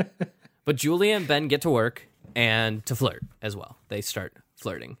so right. But Julia and Ben get to work and to flirt as well. They start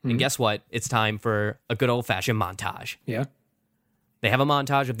flirting. And guess what? It's time for a good old-fashioned montage. Yeah. They have a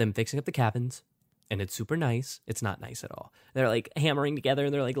montage of them fixing up the cabins, and it's super nice. It's not nice at all. They're like hammering together,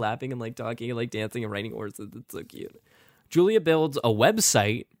 and they're like laughing and like talking and like dancing and riding horses. It's so cute. Julia builds a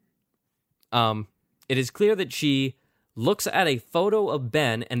website. It is clear that she looks at a photo of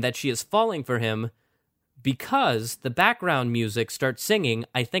Ben and that she is falling for him because the background music starts singing,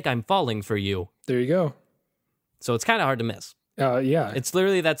 I Think I'm Falling for You. There you go. So it's kind of hard to miss. Yeah. It's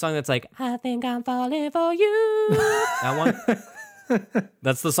literally that song that's like, I think I'm falling for you. That one?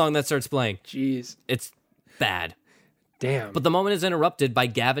 That's the song that starts playing. Jeez. It's bad. Damn. But the moment is interrupted by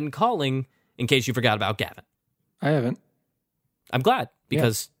Gavin calling, in case you forgot about Gavin. I haven't. I'm glad,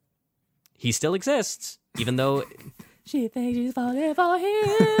 because he still exists, even though she thinks she's falling for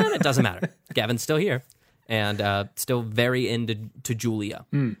him. It doesn't matter. Gavin's still here, and still very into Julia.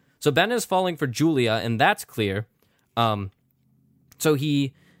 So Ben is falling for Julia, and that's clear. So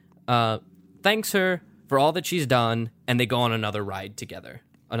he thanks her for all that she's done, and they go on another ride together,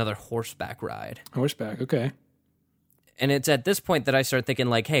 another horseback ride. Horseback. Okay. And it's at this point that I start thinking,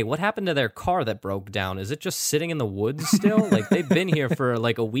 like, hey, what happened to their car that broke down? Is it just sitting in the woods still? Like, they've been here for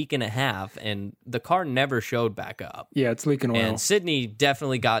like a week and a half, and the car never showed back up. Yeah, it's leaking oil. And Sydney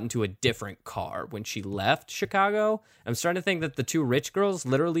definitely got into a different car when she left Chicago. I'm starting to think that the two rich girls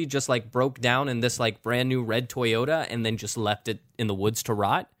literally just like broke down in this like brand new red Toyota and then just left it in the woods to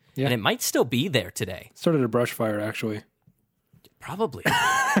rot. Yeah. And it might still be there today. Started a brush fire, actually. Probably.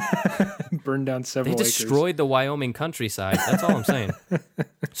 Burned down They several acres. destroyed the Wyoming countryside. That's all I'm saying.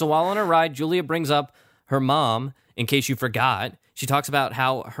 So while on a ride, Julia brings up her mom, in case you forgot. She talks about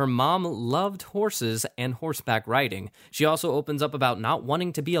how her mom loved horses and horseback riding. She also opens up about not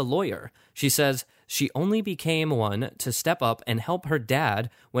wanting to be a lawyer. She says she only became one to step up and help her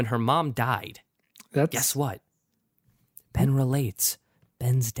dad when her mom died. That's... Guess what? Ben relates.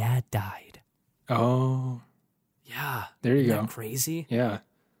 Ben's dad died. Oh, Yeah. there you Isn't go. that crazy? Yeah.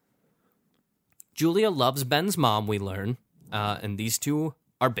 Julia loves Ben's mom, we learn, and these two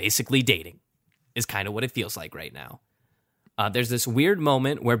are basically dating, is kind of what it feels like right now. There's this weird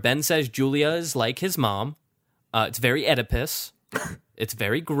moment where Ben says Julia is like his mom. It's very Oedipus. It's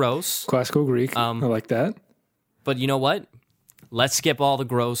very gross. Classical Greek. I like that. But you know what? Let's skip all the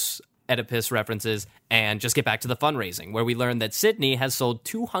gross Oedipus references and just get back to the fundraising, where we learn that Sydney has sold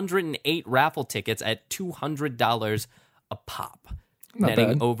 208 raffle tickets at $200 a pop, Not netting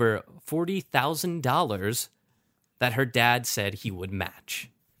bad. over $40,000 that her dad said he would match.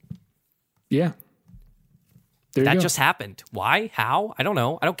 Yeah. There you That go. just happened. Why? How? I don't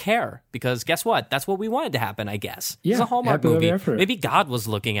know. I don't care, because guess what? That's what we wanted to happen, I guess. It's Yeah, a Hallmark happily movie. ever after. Maybe God was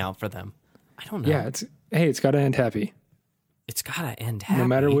looking out for them. I don't know. Yeah, it's got to end happy, It's gotta end happy. no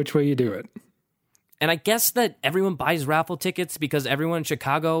matter which way you do it. And I guess that everyone buys raffle tickets because everyone in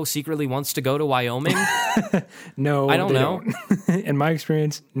Chicago secretly wants to go to Wyoming. No, I don't they know. don't. In my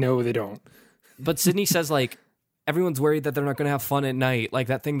experience, no, they don't. But Sydney says, like, everyone's worried that they're not going to have fun at night. Like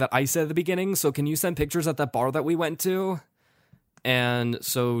that thing that I said at the beginning. So can you send pictures at that bar that we went to? And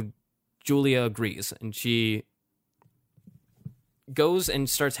so Julia agrees, and she goes and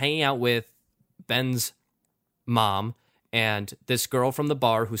starts hanging out with Ben's mom and this girl from the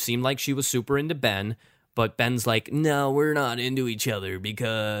bar who seemed like she was super into Ben, but Ben's like, no, we're not into each other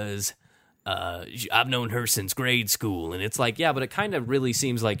because I've known her since grade school. And it's like, yeah, but it kind of really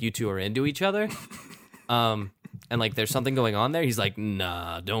seems like you two are into each other. And like there's something going on there. He's like,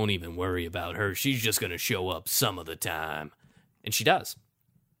 nah, don't even worry about her. She's just going to show up some of the time. And she does,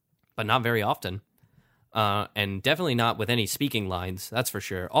 but not very often. And definitely not with any speaking lines, that's for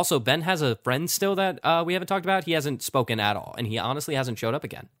sure. Also, Ben has a friend still that we haven't talked about. He hasn't spoken at all, and he honestly hasn't showed up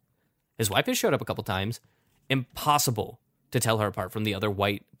again. His wife has showed up a couple times. Impossible to tell her apart from the other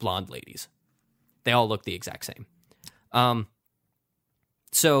white blonde ladies. They all look the exact same.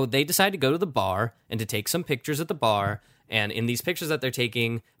 So they decide to go to the bar and to take some pictures at the bar, and in these pictures that they're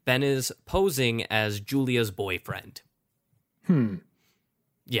taking, Ben is posing as Julia's boyfriend.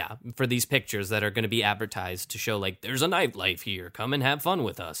 Yeah, for these pictures that are going to be advertised to show, like, there's a nightlife here. Come and have fun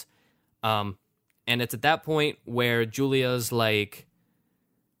with us. And it's at that point where Julia's like,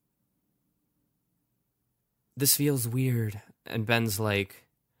 this feels weird. And Ben's like,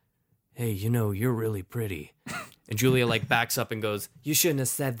 hey, you know, you're really pretty. And Julia, like, backs up and goes, you shouldn't have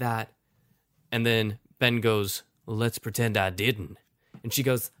said that. And then Ben goes, well, let's pretend I didn't. And she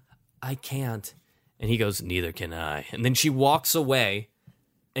goes, I can't. And he goes, neither can I. And then she walks away.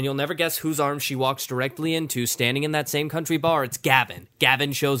 And you'll never guess whose arms she walks directly into, standing in that same country bar. It's Gavin.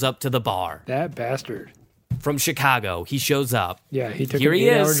 Gavin shows up to the bar. That bastard. From Chicago. He shows up. Yeah, he took Here an he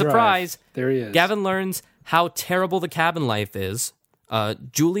 8-hour is, surprise. Drive. There he is. Gavin learns how terrible the cabin life is.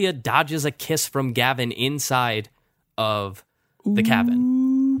 Julia dodges a kiss from Gavin inside of the cabin.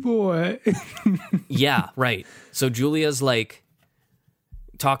 Ooh, boy. Yeah, right. So Julia's like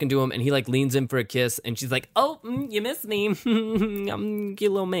talking to him, and he like leans in for a kiss, and she's like, oh, you miss me. I'm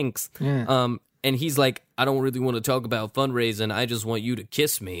cute little minx. Yeah. And he's like, I don't really want to talk about fundraising. I just want you to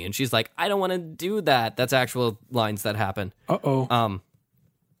kiss me. And she's like, I don't want to do that. That's actual lines that happen. Uh-oh.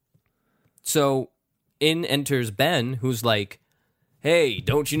 So in enters Ben, who's like, hey,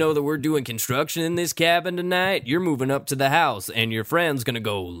 don't you know that we're doing construction in this cabin tonight? You're moving up to the house, and your friend's going to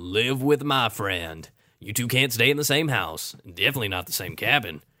go live with my friend. You two can't stay in the same house. Definitely not the same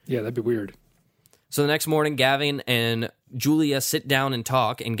cabin. Yeah, that'd be weird. So the next morning, Gavin and Julia sit down and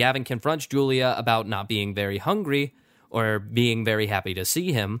talk, and Gavin confronts Julia about not being very hungry or being very happy to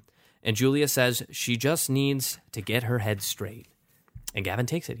see him. And Julia says she just needs to get her head straight. And Gavin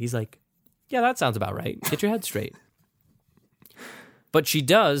takes it. He's like, yeah, that sounds about right. Get your head straight. But she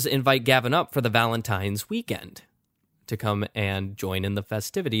does invite Gavin up for the Valentine's weekend to come and join in the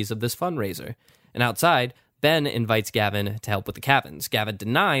festivities of this fundraiser. And outside, Ben invites Gavin to help with the cabins. Gavin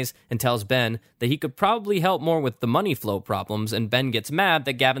denies and tells Ben that he could probably help more with the money flow problems, and Ben gets mad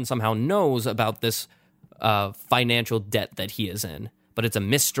that Gavin somehow knows about this financial debt that he is in. But it's a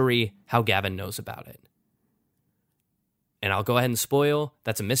mystery how Gavin knows about it. And I'll go ahead and spoil,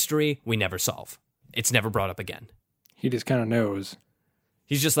 that's a mystery we never solve. It's never brought up again. He just kind of knows.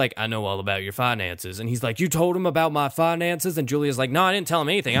 He's just like, I know all about your finances. And he's like, you told him about my finances? And Julia's like, no, I didn't tell him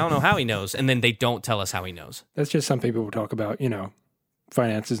anything. I don't know how he knows. And then they don't tell us how he knows. That's just something people talk about, you know,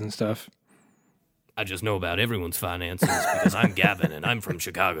 finances and stuff. I just know about everyone's finances because I'm Gavin and I'm from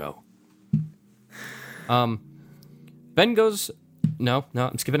Chicago. Ben goes, no,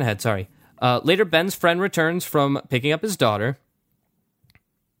 I'm skipping ahead, sorry. Later, Ben's friend returns from picking up his daughter.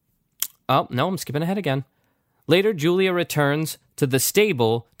 Oh, no, I'm skipping ahead again. Later, Julia returns to the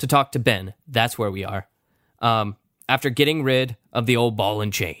stable to talk to Ben. That's where we are. After getting rid of the old ball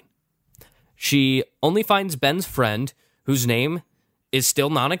and chain. She only finds Ben's friend, whose name is still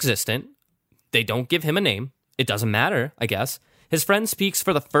non-existent. They don't give him a name. It doesn't matter, I guess. His friend speaks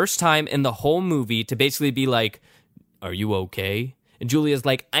for the first time in the whole movie to basically be like, are you okay? And Julia's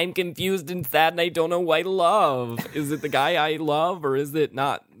like, I'm confused and sad and I don't know who I love. Is it the guy I love or is it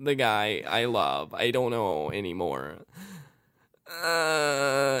not the guy I love? I don't know anymore.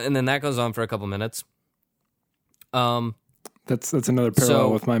 And then that goes on for a couple minutes. That's another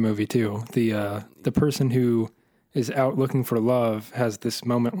parallel with my movie too. The person who is out looking for love has this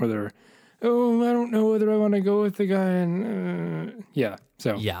moment where they're, oh, I don't know whether I want to go with the guy, and yeah.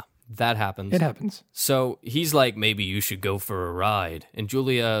 That happens. It happens. So he's like, maybe you should go for a ride. And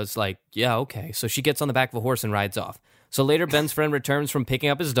Julia's like, yeah, okay. So she gets on the back of a horse and rides off. So later, Ben's friend returns from picking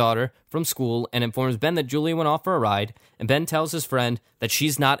up his daughter from school and informs Ben that Julia went off for a ride. And Ben tells his friend that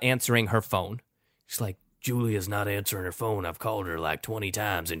she's not answering her phone. He's like, Julia's not answering her phone. I've called her like 20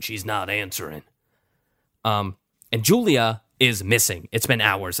 times and she's not answering. And Julia is missing. It's been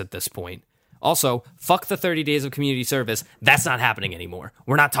hours at this point. Also, fuck the 30 days of community service. That's not happening anymore.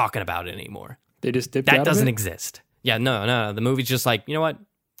 We're not talking about it anymore. They just dipped out That of doesn't it? exist. Yeah, no. The movie's just like, you know what?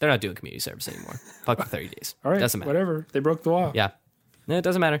 They're not doing community service anymore. Fuck the 30 days. All right, Doesn't matter. whatever. They broke the law. Yeah. No, it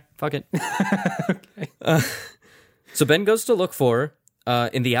doesn't matter. Fuck it. So Ben goes to look for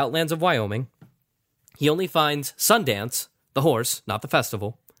in the outlands of Wyoming. He only finds Sundance, the horse, not the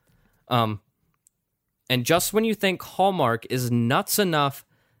festival. And just when you think Hallmark is nuts enough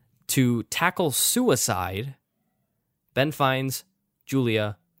to tackle suicide, Ben finds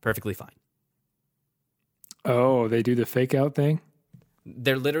Julia perfectly fine. Oh, they do the fake out thing?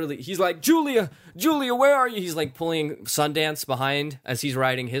 They're literally, he's like, Julia, where are you? He's like pulling Sundance behind as he's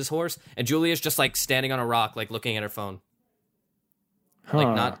riding his horse. And Julia's just like standing on a rock, like looking at her phone.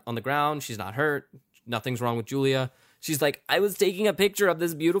 Like not on the ground. She's not hurt. Nothing's wrong with Julia. She's like, I was taking a picture of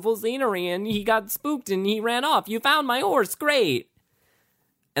this beautiful scenery and he got spooked and he ran off. You found my horse. Great.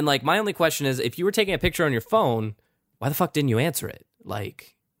 And like, my only question is, if you were taking a picture on your phone, why the fuck didn't you answer it?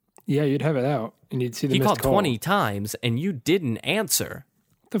 Like, Yeah, you'd have it out and you'd see the he missed called call. 20 times and you didn't answer.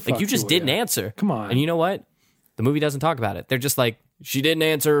 What the fuck, Like, you just Julia? didn't answer. Come on. And you know what? The movie doesn't talk about it. They're just like, she didn't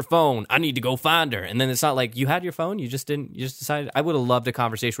answer her phone. I need to go find her. And then it's not like, you had your phone, you just decided. I would have loved a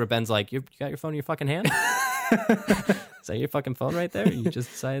conversation where Ben's like, you got your phone in your fucking hand? Is that your fucking phone right there? You just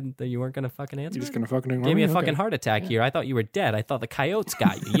decided that you weren't going to fucking answer? You're just going to fucking ignore Gave me a Okay. fucking heart attack here. I thought you were dead. I thought the coyotes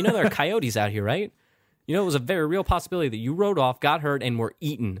got you. You know there are coyotes out here, right? You know it was a very real possibility that you rode off, got hurt, and were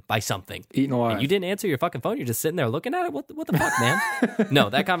eaten by something. Eaten alive. And you didn't answer your fucking phone. You're just sitting there looking at it. What the fuck, man? No,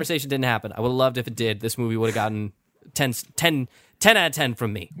 that conversation didn't happen. I would have loved if it did. This movie would have gotten 10 out of 10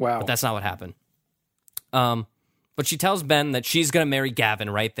 from me. Wow. But that's not what happened. But she tells Ben that she's going to marry Gavin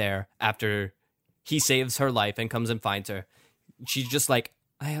right there after he saves her life and comes and finds her. She's just like,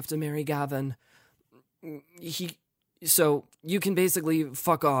 I have to marry Gavin. So you can basically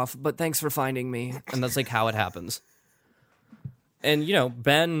fuck off, but thanks for finding me. And that's like how it happens. And, you know,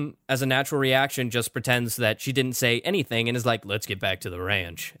 Ben, as a natural reaction, just pretends that she didn't say anything and is like, let's get back to the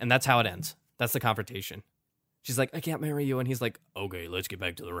ranch. And that's how it ends. That's the confrontation. She's like, I can't marry you. And he's like, okay, let's get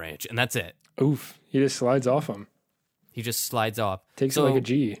back to the ranch. And that's it. Oof. He just slides off him. He just slides off. Takes So it like a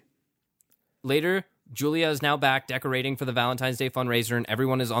G. later, Julia is now back decorating for the Valentine's Day fundraiser, and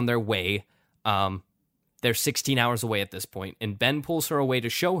everyone is on their way. They're 16 hours away at this point, and Ben pulls her away to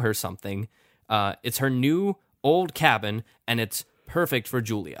show her something. It's her new old cabin, and it's perfect for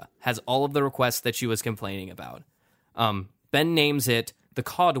Julia. Has all of the requests that she was complaining about. Ben names it the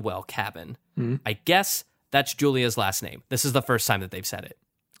Caldwell Cabin. I guess that's Julia's last name. This is the first time that they've said it.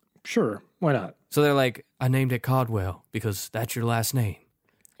 Sure. Why not? So they're like, I named it Caldwell because that's your last name.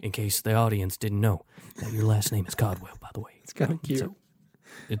 In case the audience didn't know that your last name is Caldwell, by the way. It's kind of cute. So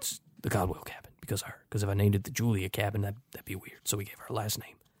it's the Caldwell Cabin because of her. Because if I named it the Julia Cabin, that'd be weird. So we gave her a last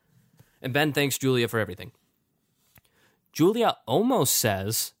name. And Ben thanks Julia for everything. Julia almost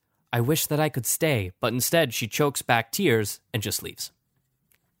says, I wish that I could stay, but instead she chokes back tears and just leaves.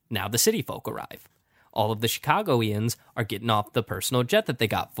 Now the city folk arrive. All of the Chicagoians are getting off the personal jet that they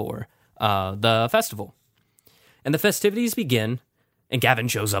got for the festival. And the festivities begin, and Gavin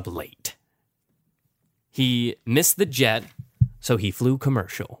shows up late. He missed the jet, so he flew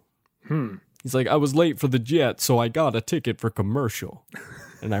commercial. He's like, I was late for the jet, so I got a ticket for commercial.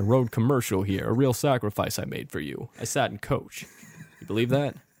 And I rode commercial here, a real sacrifice I made for you. I sat in coach. You believe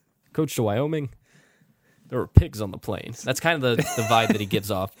that? Coach to Wyoming? There were pigs on the plane. That's kind of the vibe that he gives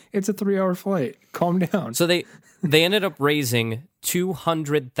off. It's a 3-hour flight. Calm down. So they ended up raising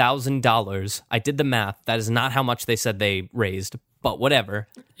 $200,000. I did the math. That is not how much they said they raised, but whatever.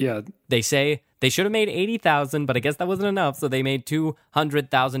 Yeah. They say they should have made $80,000, but I guess that wasn't enough, so they made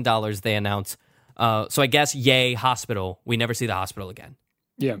 $200,000, they announce. So I guess, yay, hospital. We never see the hospital again.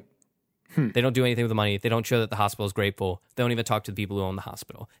 Yeah. They don't do anything with the money. They don't show that the hospital is grateful. They don't even talk to the people who own the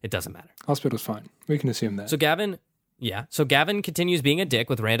hospital. It doesn't matter. Hospital's fine. We can assume that. So Gavin continues being a dick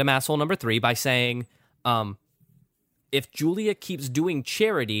with random asshole number 3 by saying, if Julia keeps doing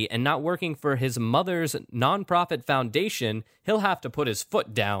charity and not working for his mother's nonprofit foundation, he'll have to put his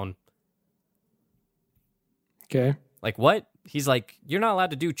foot down. Okay. Like, what? He's like, you're not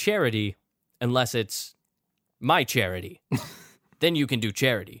allowed to do charity unless it's my charity. Then you can do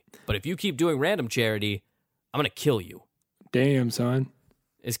charity. But if you keep doing random charity, I'm going to kill you. Damn, son.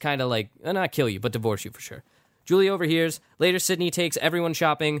 It's kind of like, not kill you, but divorce you for sure. Julia overhears. Later, Sydney takes everyone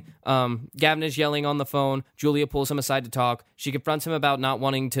shopping. Gavin is yelling on the phone. Julia pulls him aside to talk. She confronts him about not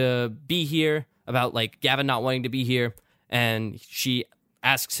wanting to be here, about like Gavin not wanting to be here, and she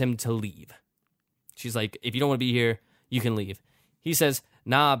asks him to leave. She's like, if you don't want to be here, you can leave. He says,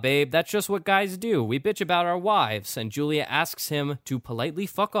 "Nah, babe, that's just what guys do. We bitch about our wives." And Julia asks him to politely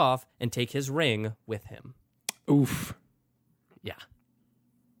fuck off and take his ring with him. Oof. Yeah.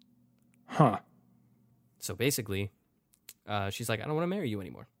 Huh. So basically, she's like, "I don't want to marry you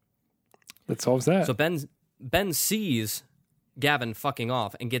anymore." That solves that. So Ben sees Gavin fucking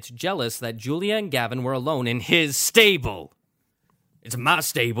off and gets jealous that Julia and Gavin were alone in his stable. It's my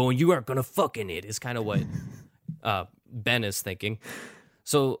stable and you aren't going to fuck in it, is kind of what Ben is thinking.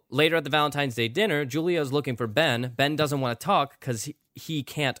 So later at the Valentine's Day dinner, Julia is looking for Ben. Ben doesn't want to talk because he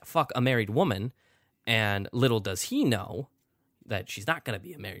can't fuck a married woman. And little does he know that she's not going to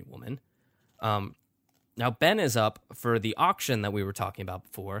be a married woman. Now, Ben is up for the auction that we were talking about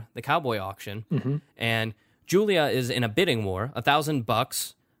before, the cowboy auction. And Julia is in a bidding war,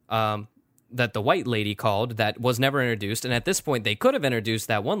 $1,000 that the white lady called that was never introduced. And at this point, they could have introduced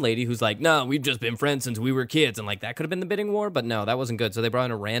that one lady who's like, "No, we've just been friends since we were kids." And like, that could have been the bidding war. But no, that wasn't good. So they brought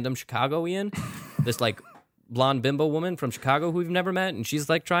in a random Chicagoan, this like blonde bimbo woman from Chicago who we've never met. And she's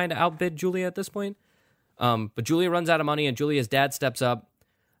like trying to outbid Julia at this point. But Julia runs out of money and Julia's dad steps up.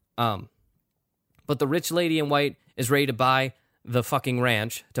 But the rich lady in white is ready to buy the fucking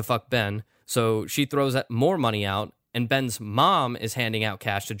ranch to fuck Ben. So she throws more money out, and Ben's mom is handing out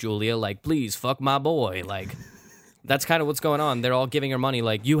cash to Julia, like, "Please, fuck my boy." Like, that's kind of what's going on. They're all giving her money,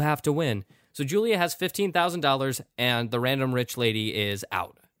 like, "You have to win." So Julia has $15,000, and the random rich lady is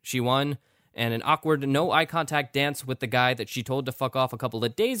out. She won, and an awkward, no eye contact dance with the guy that she told to fuck off a couple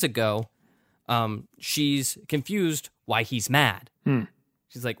of days ago. She's confused why he's mad.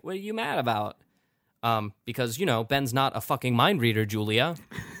 She's like, "What are you mad about?" Because, Ben's not a fucking mind reader, Julia.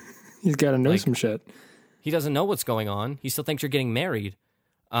 He's got to know some shit. He doesn't know what's going on. He still thinks you're getting married.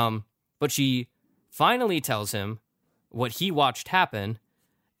 But she finally tells him what he watched happen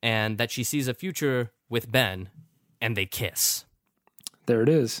and that she sees a future with Ben, and they kiss. There it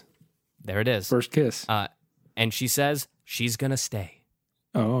is. There it is. First kiss. And she says she's going to stay.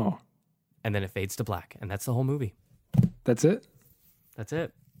 Oh. And then it fades to black, and that's the whole movie. That's it? That's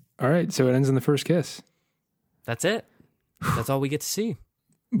it. All right, so it ends in the first kiss. That's it. That's all we get to see.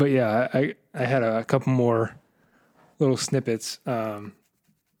 But yeah, I had a couple more little snippets.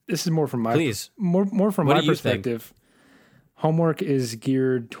 This is more from my more from my perspective. Homework is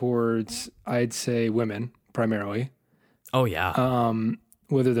geared towards, I'd say, women primarily. Oh yeah.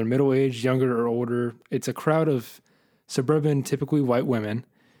 Whether they're middle-aged, younger, or older, it's a crowd of suburban, typically white women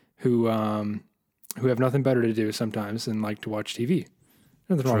who have nothing better to do sometimes than like to watch TV.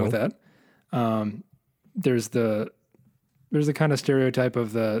 Nothing wrong with that. There's the kind of stereotype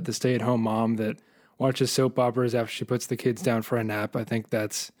of the stay-at-home mom that watches soap operas after she puts the kids down for a nap. I think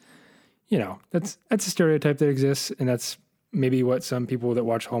that's a stereotype that exists, and that's maybe what some people that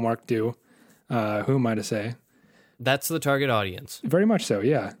watch Hallmark do. Who am I to say? That's the target audience. Very much so,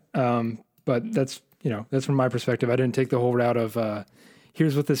 yeah. But that's from my perspective. I didn't take the whole route of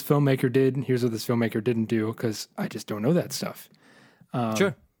here's what this filmmaker did, and here's what this filmmaker didn't do, because I just don't know that stuff.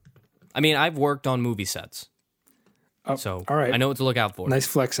 Sure. I mean, I've worked on movie sets. So all right. I know what to look out for. Nice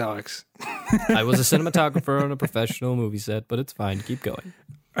flex, Alex. I was a cinematographer on a professional movie set, but it's fine. Keep going.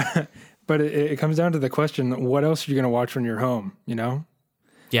 But it comes down to the question, what else are you going to watch when you're home,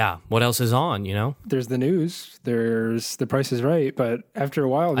 Yeah, what else is on, There's the news, there's The Price is Right, but after a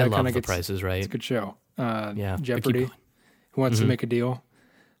while, that kind of gets... The Price is Right. It's a good show. Yeah. Jeopardy, Who Wants to Make a Deal.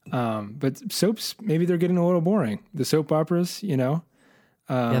 But soaps, maybe they're getting a little boring. The soap operas, yeah,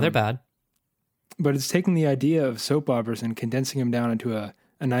 they're bad. But it's taking the idea of soap operas and condensing them down into a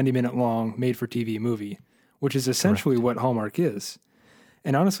 90-minute long made-for-TV movie, which is essentially what Hallmark is.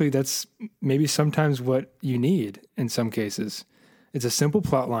 And honestly, that's maybe sometimes what you need in some cases. It's a simple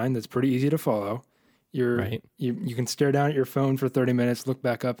plot line that's pretty easy to follow. You can stare down at your phone for 30 minutes, look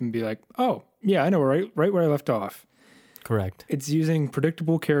back up and be like, "Oh, yeah, I know right where I left off." Correct. It's using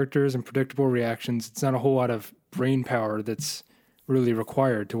predictable characters and predictable reactions. It's not a whole lot of brain power that's really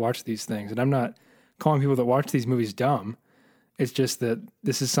required to watch these things. And I'm not calling people that watch these movies dumb. It's just that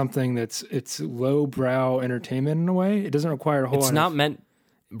this is something it's low-brow entertainment in a way. It doesn't require a whole lot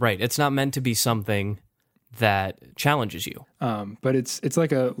It's not meant to be something that challenges you. But it's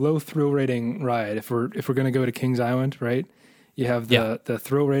like a low thrill rating ride. If we're going to go to Kings Island, right? You have the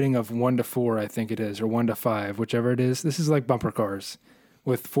thrill rating of 1 to 4, I think it is, or 1 to 5, whichever it is. This is like bumper cars,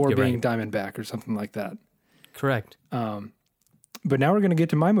 with 4 being Diamondback or something like that. Correct. But now we're going to get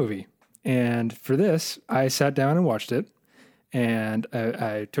to my movie. And for this, I sat down and watched it. And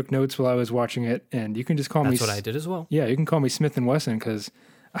I took notes while I was watching it. And you can just call me... That's what I did as well. Yeah, you can call me Smith & Wesson because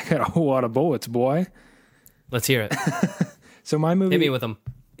I got a whole lot of bullets, boy. Let's hear it. So my movie Hit me with them.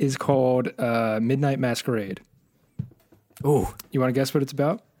 is called Midnight Masquerade. Ooh. You want to guess what it's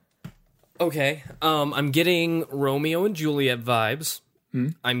about? Okay. I'm getting Romeo and Juliet vibes.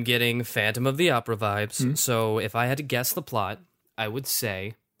 I'm getting Phantom of the Opera vibes. So if I had to guess the plot, I would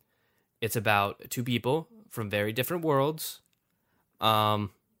say it's about two people from very different worlds, who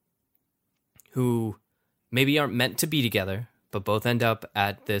maybe aren't meant to be together, but both end up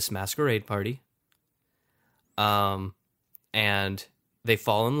at this masquerade party. And they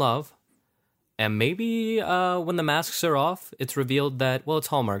fall in love. And maybe when the masks are off, it's revealed that, well, it's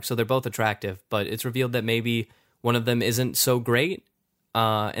Hallmark, so they're both attractive, but it's revealed that maybe one of them isn't so great,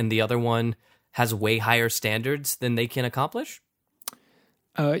 and the other one has way higher standards than they can accomplish.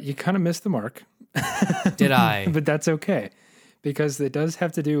 You kind of missed the mark. Did I? But that's okay, because it does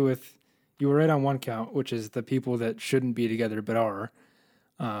have to do with, you were right on one count, which is the people that shouldn't be together but are.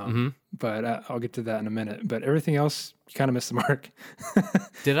 But I'll get to that in a minute. But everything else, you kind of missed the mark.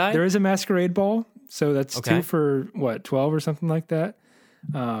 Did I? There is a masquerade ball, so that's Okay. 2 for, 12 or something like that.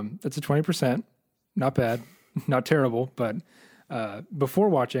 That's a 20%. Not bad. Not terrible, but before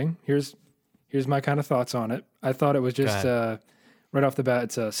watching, here's my kind of thoughts on it. I thought it was just, right off the bat,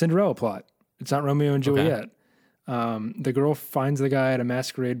 it's a Cinderella plot. It's not Romeo and Juliet. The girl finds the guy at a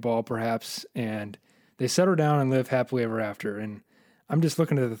masquerade ball, perhaps, and they settle down and live happily ever after. And I'm just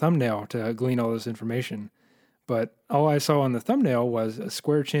looking at the thumbnail to glean all this information. But all I saw on the thumbnail was a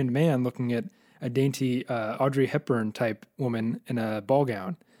square-chinned man looking at a dainty Audrey Hepburn-type woman in a ball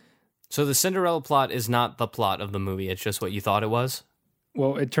gown. So the Cinderella plot is not the plot of the movie. It's just what you thought it was?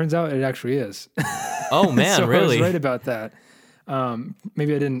 Well, it turns out it actually is. Oh, man, So really? I was right about that.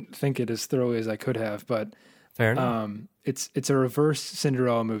 Maybe I didn't think it as thoroughly as I could have, but Fair enough. it's a reverse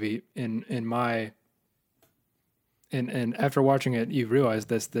Cinderella movie in my... And after watching it, you realize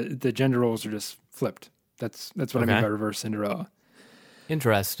this, the gender roles are just flipped. That's what I mean Okay. by reverse Cinderella.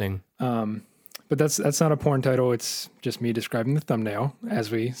 Interesting. But that's not a porn title. It's just me describing the thumbnail, as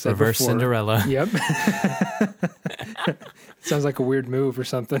we said Reverse before. Cinderella. Yep. Sounds like a weird move or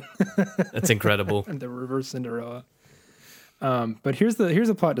something. That's incredible. The reverse Cinderella. But here's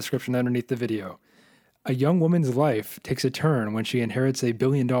the plot description underneath the video. A young woman's life takes a turn when she inherits a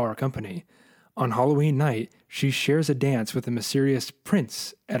billion-dollar company. On Halloween night, she shares a dance with a mysterious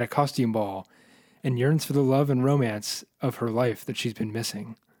prince at a costume ball and yearns for the love and romance of her life that she's been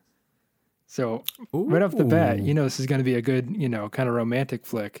missing. So right off the bat, Ooh. you know this is going to be a good, kind of romantic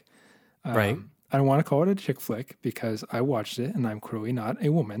flick. Right. I don't want to call it a chick flick because I watched it and I'm clearly not a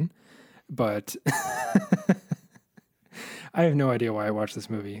woman, but I have no idea why I watched this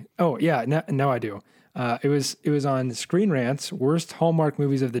movie. Oh yeah, now I do. It was on Screen Rant's worst Hallmark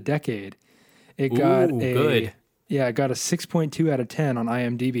movies of the decade. It got good. Yeah, it got a 6.2 out of 10 on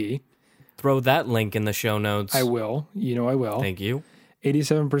IMDb. Throw that link in the show notes. I will. I will. Thank you.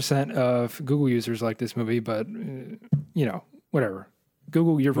 87% of Google users like this movie, but whatever.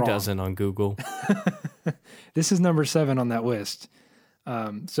 Google, you're Who wrong. doesn't on Google? This is number 7 on that list.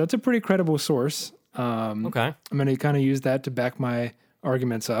 So that's a pretty credible source. Okay. I'm going to kind of use that to back my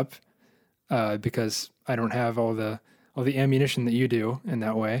arguments up because I don't have all the ammunition that you do in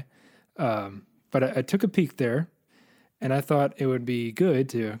that way. But I took a peek there, and I thought it would be good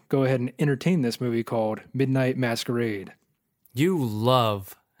to go ahead and entertain this movie called Midnight Masquerade. You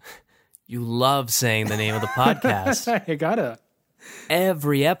love saying the name of the podcast. I gotta.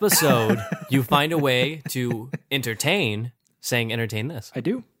 Every episode, you find a way to entertain this. I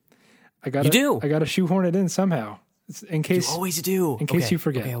do. You do? I gotta shoehorn it in somehow. It's in case You always do. in case Okay, you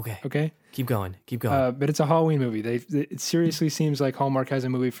forget. Okay. Keep going. But it's a Halloween movie. It seriously seems like Hallmark has a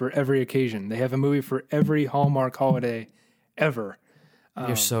movie for every occasion. They have a movie for every Hallmark holiday ever.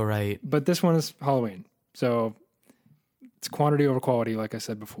 You're so right. But this one is Halloween. So it's quantity over quality, like I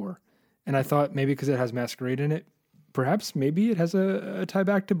said before. And I thought maybe because it has Masquerade in it, perhaps maybe it has a tie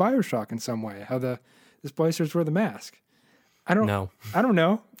back to BioShock in some way, how the splicers wear the mask. I don't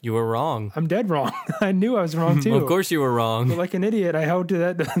know. You were wrong. I'm dead wrong. I knew I was wrong too. Of course you were wrong. But like an idiot, I held to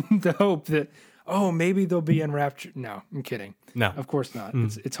that the hope that, maybe they'll be enraptured. No, I'm kidding. No. Of course not.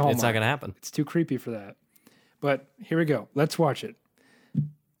 It's Hallmark. It's not going to happen. It's too creepy for that. But here we go. Let's watch it.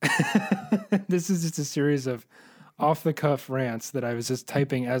 This is just a series of off-the-cuff rants that I was just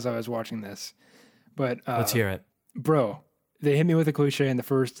typing as I was watching this. But Let's hear it. bro, they hit me with a cliche in the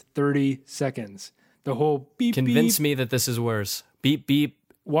first 30 seconds. The whole beep, Convince beep. me that this is worse. Beep, beep.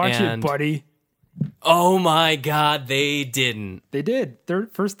 Watch it, and- buddy. Oh my God, they didn't. They did.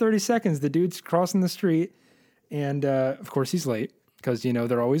 First 30 seconds, the dude's crossing the street. And, of course, he's late because,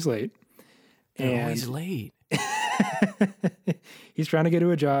 they're always late. They're always late. He's trying to get to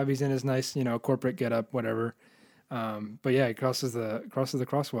a job. He's in his nice, corporate getup, whatever. But yeah, he crosses the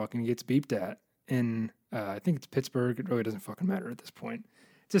crosswalk and he gets beeped at. in, I think it's Pittsburgh. It really doesn't fucking matter at this point.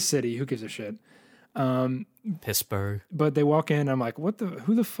 It's a city. Who gives a shit? Pittsburgh. But they walk in. I'm like,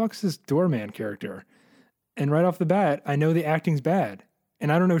 who the fuck's this doorman character? And right off the bat, I know the acting's bad.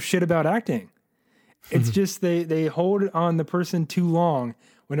 And I don't know shit about acting. It's just they hold on the person too long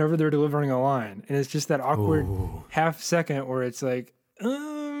whenever they're delivering a line. And it's just that awkward half second where it's like,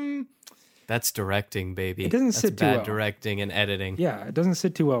 That's directing, baby. It doesn't sit too well. Bad directing and editing. Yeah, it doesn't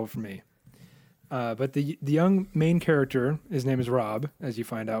sit too well for me. But the young main character, his name is Rob, as you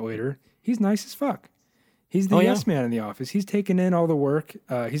find out later. He's nice as fuck. He's the yes man in the office. He's taking in all the work.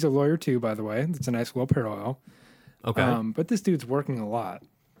 He's a lawyer too, by the way. That's a nice little parallel. Okay. But this dude's working a lot.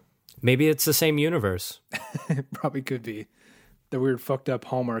 Maybe it's the same universe. It probably could be. The weird fucked up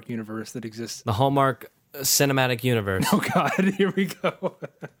Hallmark universe that exists. The Hallmark cinematic universe. Oh God, here we go.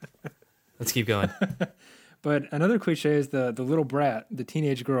 Let's keep going. But another cliche is the little brat, the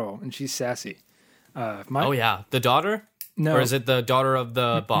teenage girl, and she's sassy. Oh yeah, the daughter? No. Or is it the daughter of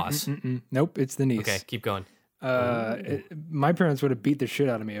the boss? Nope, it's the niece. Okay, keep going. My parents would have beat the shit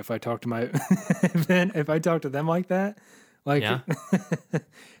out of me if I talked to my if I talked to them like that. Like, yeah.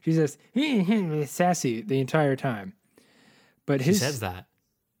 She's just sassy the entire time. But she says that.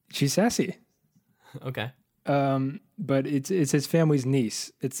 She's sassy. Okay. But it's his family's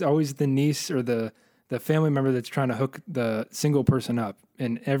niece. It's always the niece or the family member that's trying to hook the single person up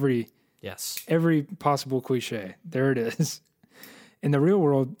in every possible cliche. There it is. In the real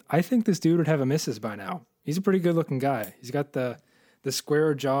world, I think this dude would have a missus by now. He's a pretty good looking guy. He's got the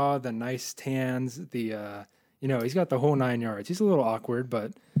square jaw, the nice tans, he's got the whole 9 yards. He's a little awkward,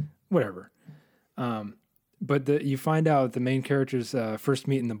 but whatever. But you find out the main characters first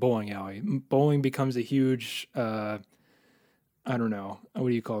meet in the bowling alley. Bowling becomes a huge, I don't know, what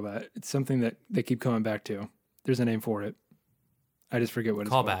do you call that? It's something that they keep coming back to. There's a name for it. I just forget what it's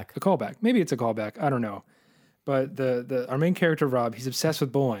called. Callback. A callback. Maybe it's a callback. I don't know. But our main character Rob, he's obsessed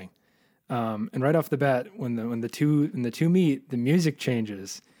with bowling. And right off the bat, when the two meet, the music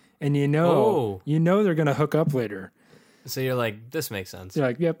changes, and you know they're gonna hook up later. So you're like, this makes sense. You're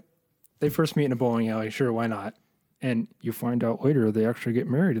like, yep. They first meet in a bowling alley. Sure, why not? And you find out later they actually get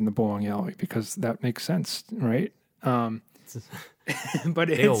married in the bowling alley because that makes sense, right? But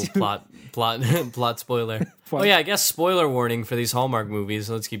the old plot spoiler. Oh yeah, I guess spoiler warning for these Hallmark movies.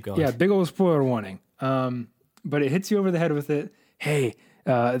 Let's keep going. Yeah, big old spoiler warning. But it hits you over the head with it. Hey,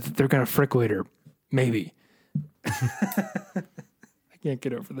 they're gonna frick later, maybe. I can't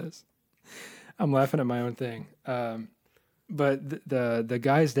get over this. I'm laughing at my own thing. But the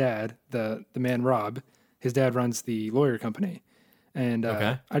guy's dad, the man Rob, his dad runs the lawyer company, and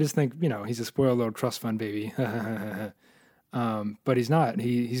I just think he's a spoiled little trust fund baby. But he's not.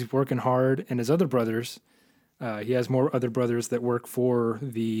 He's working hard, and his other brothers. He has more other brothers that work for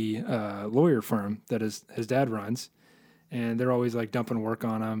the lawyer firm that his dad runs, and they're always like dumping work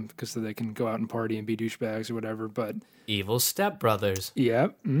on him because so they can go out and party and be douchebags or whatever. But evil stepbrothers. Yeah,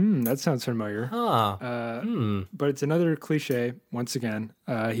 that sounds familiar. But it's another cliche once again.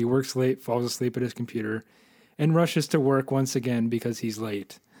 He works late, falls asleep at his computer, and rushes to work once again because he's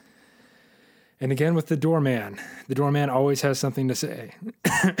late. And again with the doorman. The doorman always has something to say.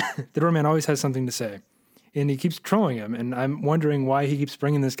 And he keeps trolling him, and I'm wondering why he keeps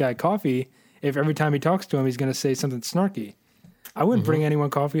bringing this guy coffee if every time he talks to him he's going to say something snarky. I wouldn't bring anyone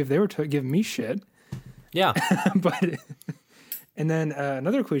coffee if they were giving me shit. Yeah. And then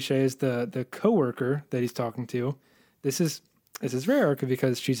another cliche is the coworker that he's talking to. This is rare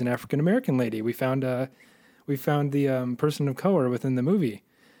because she's an African-American lady. We found the person of color within the movie.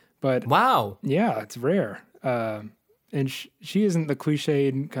 But wow. Yeah, it's rare. And she isn't the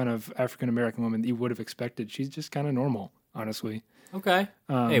cliched kind of African-American woman that you would have expected. She's just kind of normal, honestly. Okay.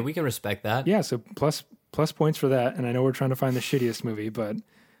 Hey, we can respect that. Yeah, so plus points for that. And I know we're trying to find the shittiest movie, but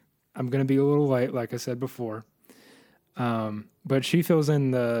I'm going to be a little light, like I said before. But she fills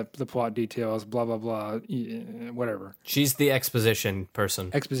in the plot details, blah, blah, blah, whatever. She's the exposition person.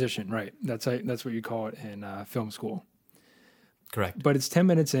 Exposition, right. That's what you call it in film school. Correct. But it's 10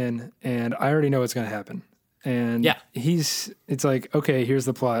 minutes in, and I already know what's going to happen. And yeah, it's like, okay, here's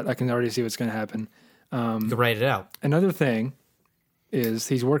the plot. I can already see what's going to happen. You can write it out. Another thing is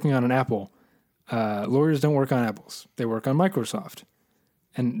he's working on an Apple. Lawyers don't work on Apples. They work on Microsoft.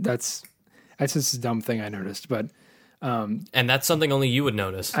 And that's just a dumb thing I noticed. But and that's something only you would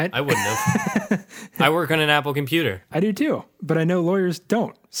notice. I wouldn't have. I work on an Apple computer. I do too. But I know lawyers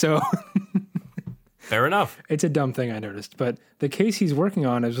don't. So fair enough. It's a dumb thing I noticed. But the case he's working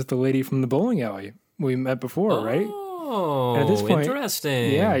on is with the lady from the bowling alley we met before, right? Oh, And at this point,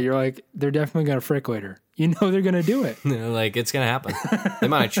 interesting. yeah, you're like, they're definitely going to frick later. You know they're going to do it. Like, it's going to happen. They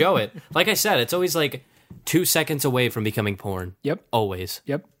might show it. Like I said, it's always like 2 seconds away from becoming porn. Yep. Always.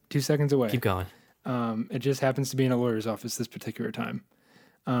 Yep. 2 seconds away. Keep going. It just happens to be in a lawyer's office this particular time.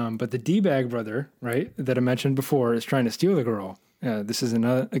 But the D-bag brother, right, that I mentioned before, is trying to steal the girl. This is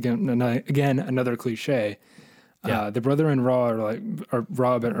another cliche. Yeah. The brother and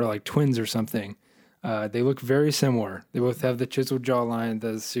Rob are like twins or something. They look very similar. They both have the chiseled jawline,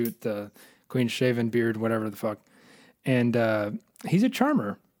 the suit, the clean shaven beard, whatever the fuck. And he's a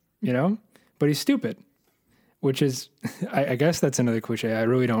charmer, you know, but he's stupid, which is, I guess that's another cliche. I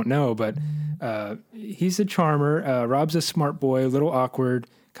really don't know, but he's a charmer. Rob's a smart boy, a little awkward,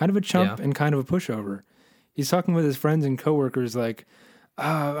 kind of a chump and kind of a pushover. He's talking with his friends and coworkers like,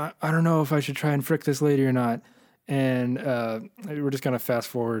 I don't know if I should try and frick this lady or not. And we're just going to fast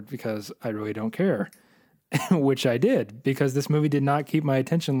forward because I really don't care, which I did because this movie did not keep my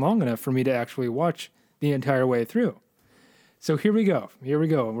attention long enough for me to actually watch the entire way through. So here we go.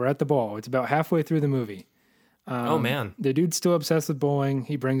 We're at the ball. It's about halfway through the movie. Oh, man. The dude's still obsessed with bowling.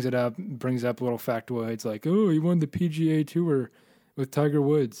 He brings up little factoids like, oh, he won the PGA Tour with Tiger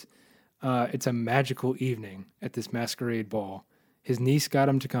Woods. It's a magical evening at this masquerade ball. His niece got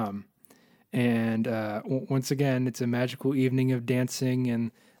him to come. And once again, it's a magical evening of dancing,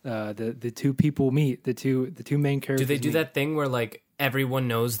 and the two people meet. The two main characters. Do they do meet. that thing where like everyone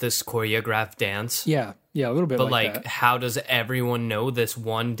knows this choreographed dance? Yeah, a little bit. But like that. how does everyone know this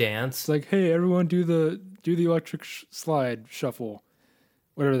one dance? It's like, hey, everyone, do the electric slide shuffle,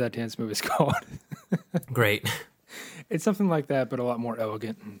 whatever that dance move is called. Great. It's something like that, but a lot more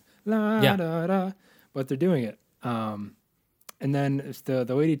elegant. And da, da. But they're doing it. And then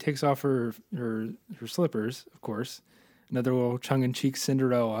the lady takes off her slippers, of course. Another little tongue-in-cheek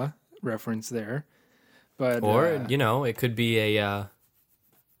Cinderella reference there. But Or, it could be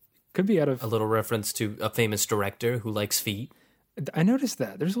could be out of a little reference to a famous director who likes feet. I noticed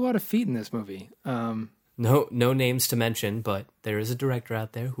that. There's a lot of feet in this movie. No names to mention, but there is a director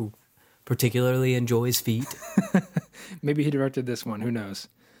out there who particularly enjoys feet. Maybe he directed this one. Who knows?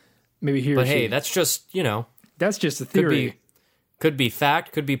 Maybe he or But she. hey, that's just, That's just a theory. Could be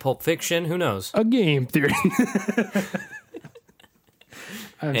fact, could be Pulp Fiction, who knows? A game theory.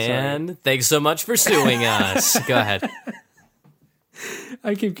 And thanks so much for suing us. Go ahead.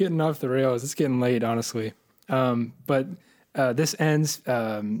 I keep getting off the rails. It's getting late, honestly. But this ends.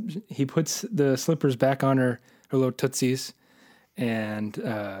 He puts the slippers back on her little tootsies, and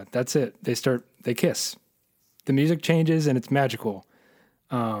that's it. They kiss. The music changes, and it's magical.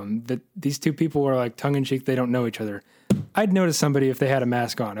 These two people are like tongue-in-cheek. They don't know each other. I'd notice somebody if they had a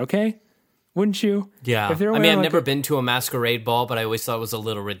mask on, okay? Wouldn't you? Yeah. If they're I've wearing never been to a masquerade ball, but I always thought it was a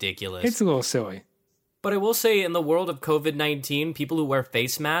little ridiculous. It's a little silly. But I will say, in the world of COVID-19, people who wear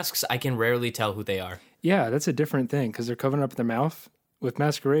face masks, I can rarely tell who they are. Yeah, that's a different thing because they're covering up their mouth with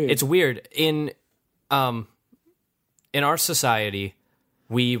masquerade. It's weird. In our society,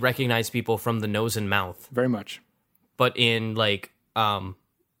 we recognize people from the nose and mouth. Very much. But in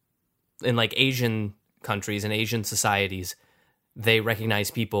Asian countries and Asian societies, they recognize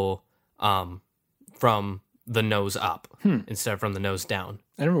people from the nose up instead of from the nose down.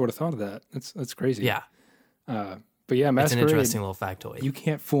 I never would have thought of that. That's crazy. Yeah. But yeah, masquerade. It's an interesting little factoid. You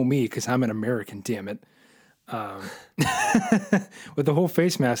can't fool me because I'm an American, damn it. With the whole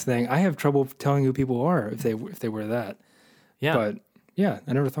face mask thing, I have trouble telling who people are if they wear that. Yeah. But yeah,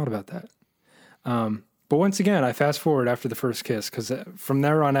 I never thought about that. But once again, I fast forward after the first kiss because from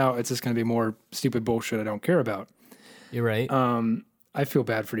there on out, it's just going to be more stupid bullshit I don't care about. You're right. I feel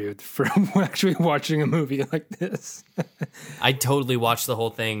bad for you for actually watching a movie like this. I totally watched the whole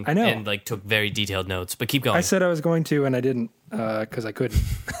thing. I know. And took very detailed notes, but keep going. I said I was going to, and I didn't because I couldn't,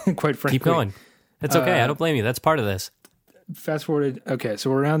 quite frankly. Keep going. It's okay. I don't blame you. That's part of this. Fast forwarded. Okay, so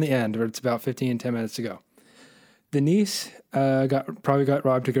we're around the end, where it's about 10 minutes to go. The niece probably got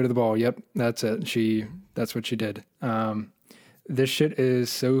Rob to go to the ball. Yep, that's it. That's what she did. This shit is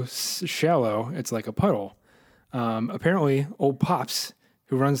so shallow, it's like a puddle. Apparently, old Pops,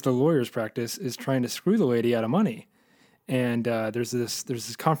 who runs the lawyer's practice, is trying to screw the lady out of money. And there's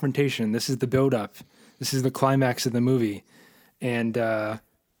this confrontation. This is the build-up. This is the climax of the movie. And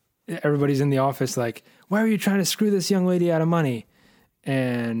everybody's in the office like, why are you trying to screw this young lady out of money?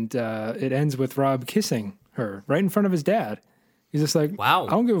 And it ends with Rob kissing her right in front of his dad. He's just like, wow,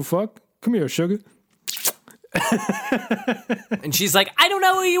 I don't give a fuck. Come here, sugar. And she's like, I don't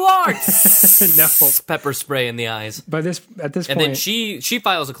know who you are. No. Pepper spray in the eyes. But at this And point, then she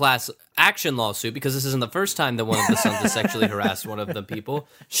files a class action lawsuit because this isn't the first time that one of the sons has sexually harassed one of the people.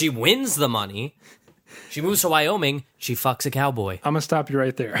 She wins the money. She moves to Wyoming. She fucks a cowboy. I'm gonna stop you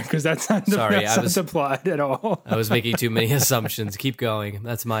right there because that's not the, Sorry, that's not the plot at all. I was making too many assumptions. Keep going.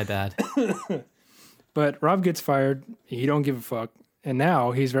 That's my bad. But Rob gets fired. He don't give a fuck, and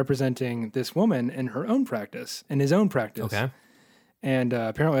now he's representing this woman in her own practice, in his own practice. Okay. And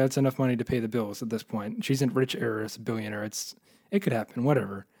apparently that's enough money to pay the bills at this point. She's a rich heiress, a billionaire. It could happen,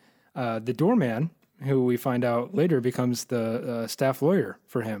 whatever. The doorman, who we find out later becomes the staff lawyer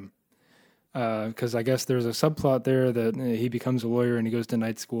for him. Because I guess there's a subplot there that he becomes a lawyer and he goes to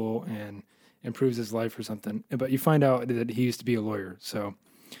night school and improves his life or something. But you find out that he used to be a lawyer. So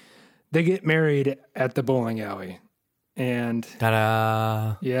they get married at the bowling alley. And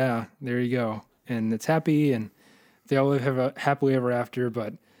Ta-da. yeah, there you go. And it's happy and they all live happily ever after.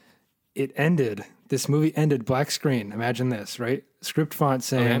 But it ended. This movie ended black screen. Imagine this, right? Script font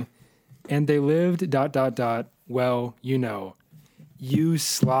saying, and they lived ... Well, you know, you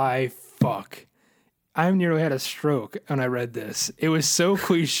sly fuck. I nearly had a stroke when I read this. It was so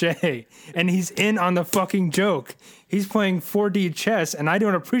cliche. And he's in on the fucking joke. He's playing 4D chess, and I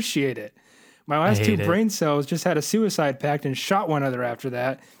don't appreciate it. My last two brain cells just had a suicide pact and shot one other after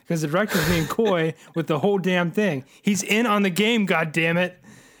that because the director's being coy with the whole damn thing. He's in on the game, goddammit.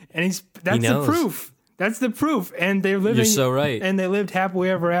 And that's the proof. That's the proof. And they're living. You're so right. And they lived happily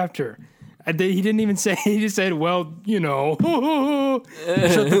ever after. He didn't even say. He just said, "Well, you know,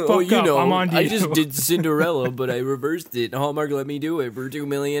 shut the fuck up. I'm on to you." I just did Cinderella, but I reversed it. Hallmark let me do it for $2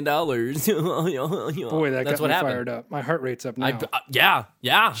 million. Boy, that That's got me what happened. fired up. My heart rate's up now. Yeah,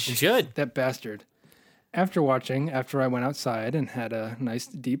 it should. That bastard. After I went outside and had a nice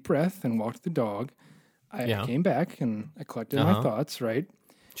deep breath and walked the dog, I came back and I collected my thoughts. Right.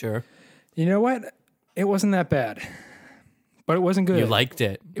 Sure. You know what? It wasn't that bad. But it wasn't good. You liked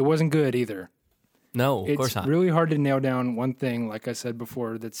it. It wasn't good either. No, of course not. It's really hard to nail down one thing, like I said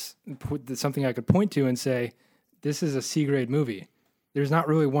before, that's something I could point to and say, this is a C-grade movie. There's not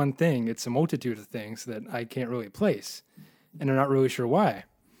really one thing. It's a multitude of things that I can't really place. And I'm not really sure why.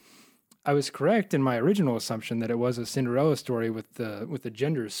 I was correct in my original assumption that it was a Cinderella story with the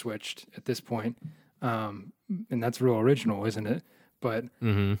genders switched at this point. And that's real original, isn't it? But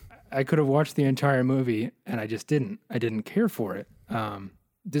I could have watched the entire movie, and I just didn't. I didn't care for it.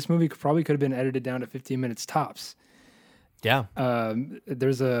 This movie probably could have been edited down to 15 minutes tops. Yeah.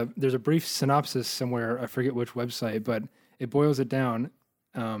 There's a brief synopsis somewhere. I forget which website, but it boils it down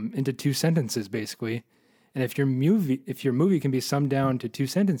into 2 sentences, basically. And if your movie can be summed down to 2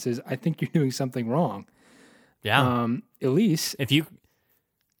 sentences, I think you're doing something wrong. Yeah. Elise, if you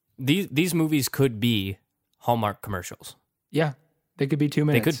these movies could be Hallmark commercials. Yeah. They could be 2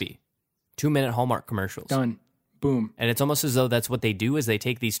 minutes. They could be 2-minute Hallmark commercials. Done. Boom. And it's almost as though that's what they do is they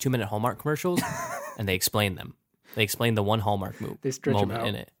take these 2-minute Hallmark commercials and they explain them. They explain the one Hallmark they stretch moment them out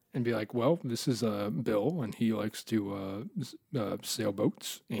in it. And be like, well, this is Bill, and he likes to sail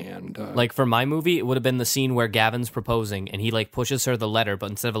boats. And like for my movie, it would have been the scene where Gavin's proposing and he like pushes her the letter, but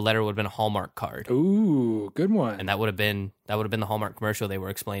instead of a letter, it would have been a Hallmark card. Ooh, good one. And that would have been the Hallmark commercial they were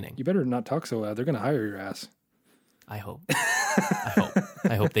explaining. You better not talk so loud. They're going to hire your ass. I hope.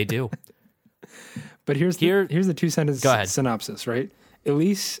 I hope they do. But here's the 2-sentence synopsis, right?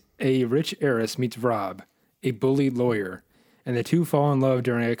 Elise, a rich heiress, meets Rob, a bullied lawyer, and the two fall in love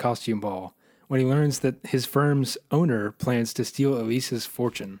during a costume ball when he learns that his firm's owner plans to steal Elise's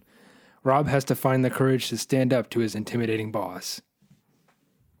fortune. Rob has to find the courage to stand up to his intimidating boss.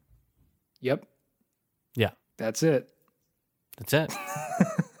 Yep. Yeah. That's it. That's it.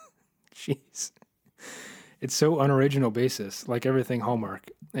 Jeez. It's so unoriginal basis, like everything Hallmark.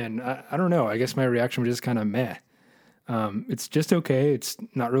 And I don't know. I guess my reaction was just kind of meh. It's just okay. It's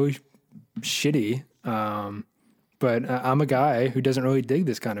not really shitty. But I'm a guy who doesn't really dig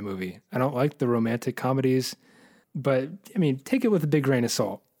this kind of movie. I don't like the romantic comedies. But, I mean, take it with a big grain of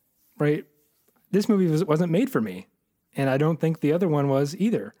salt, right? This movie wasn't made for me. And I don't think the other one was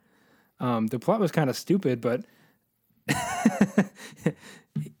either. The plot was kind of stupid, but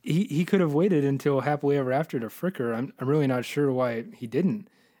he could have waited until Happily Ever After to frick her. I'm really not sure why he didn't.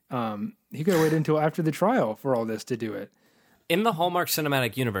 He could have waited until after the trial for all this to do it. In the Hallmark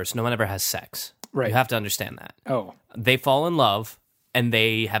cinematic universe, no one ever has sex. Right. You have to understand that. Oh. They fall in love, and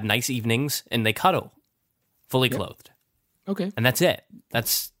they have nice evenings, and they cuddle, fully clothed. Okay. And that's it.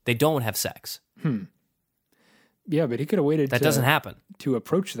 They don't have sex. Yeah, but he could have waited. That doesn't happen. To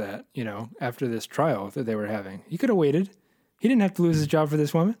approach that, after this trial that they were having. He could have waited. He didn't have to lose his job for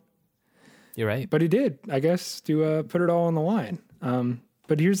this woman. You're right. But he did, I guess, to put it all on the line.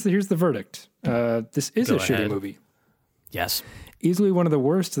 But here's the verdict. This is a shitty movie. Yes. Easily one of the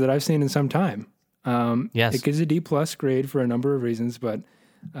worst that I've seen in some time. Yes. It gives a D+ grade for a number of reasons, but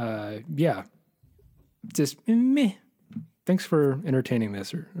yeah. just meh. Thanks for entertaining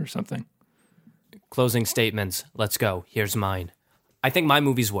this or something. Closing statements. Let's go. Here's mine. I think my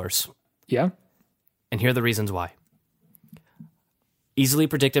movie's worse. Yeah? And here are the reasons why. Easily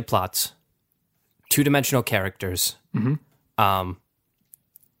predicted plots. Two-dimensional characters.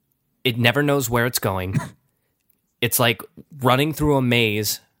 It never knows where it's going. It's like running through a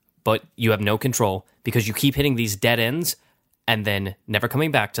maze, but you have no control because you keep hitting these dead ends and then never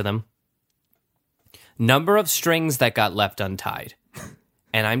coming back to them. Number of strings that got left untied.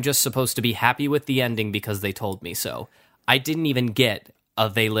 And I'm just supposed to be happy with the ending because they told me so. I didn't even get a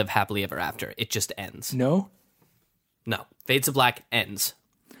they live happily ever after. It just ends. No? No. Fades to Black ends.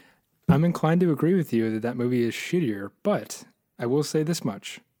 I'm inclined to agree with you that movie is shittier, but I will say this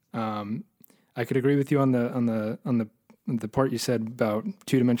much. I could agree with you on the part you said about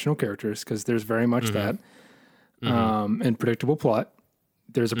two-dimensional characters, because there's very much that. And predictable plot.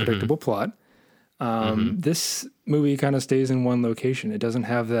 There's a predictable plot. This movie kind of stays in one location. It doesn't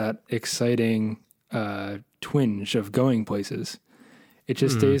have that exciting twinge of going places. It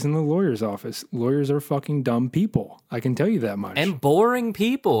just stays in the lawyer's office. Lawyers are fucking dumb people. I can tell you that much. And boring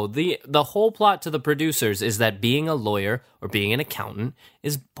people. The whole plot to the producers is that being a lawyer or being an accountant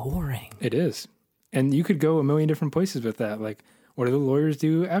is boring. It is. And you could go a million different places with that. Like, what do the lawyers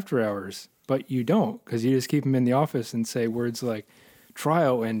do after hours? But you don't, because you just keep them in the office and say words like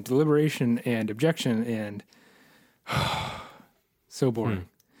trial and deliberation and objection and so boring.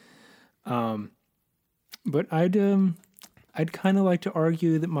 But I'd kind of like to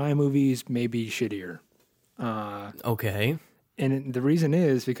argue that my movies may be shittier. Okay. And the reason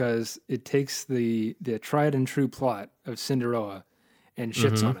is because it takes the tried and true plot of Cinderella and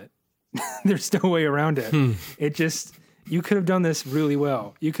shits on it. There's no way around it. It just, you could have done this really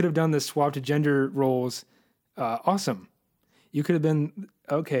well. You could have done the swap to gender roles awesome. You could have been,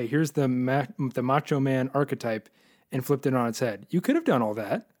 okay, here's the macho man archetype and flipped it on its head. You could have done all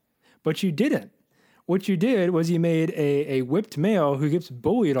that, but you didn't. What you did was you made a whipped male who gets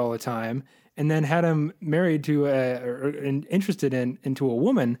bullied all the time and then had him married to or interested into a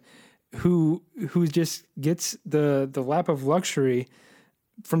woman who just gets the lap of luxury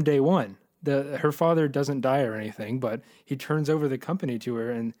from day one. Her father doesn't die or anything, but he turns over the company to her,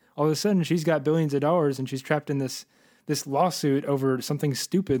 and all of a sudden she's got billions of dollars and she's trapped in this lawsuit over something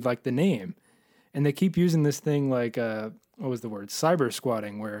stupid like the name. And they keep using this thing like what was the word? Cyber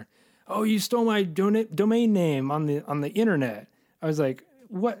squatting, where, oh, you stole my domain name on the internet. I was like,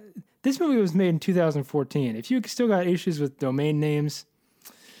 what? This movie was made in 2014. If you still got issues with domain names,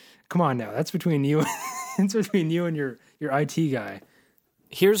 come on now. That's between you. It's between you and your IT guy.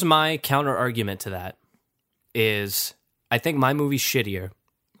 Here's my counter argument to that is I think my movie's shittier.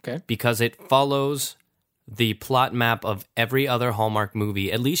 Okay. Because it follows the plot map of every other Hallmark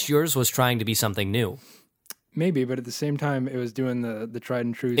movie. At least yours was trying to be something new. Maybe, but at the same time, it was doing the tried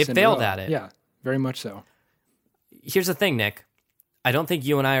and true. It Cinderella. failed at it. Yeah, very much so. Here's the thing, Nick. I don't think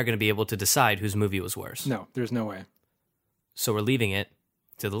you and I are going to be able to decide whose movie was worse. No, there's no way. So we're leaving it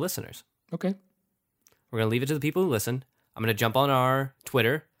to the listeners. Okay. We're going to leave it to the people who listen. I'm going to jump on our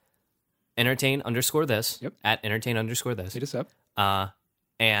Twitter, entertain_this, Yep. at entertain_this. Hit us up.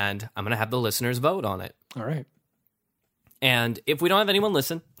 And I'm going to have the listeners vote on it. All right. And if we don't have anyone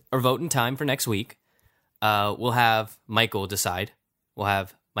listen or vote in time for next week, we'll have Michael decide. We'll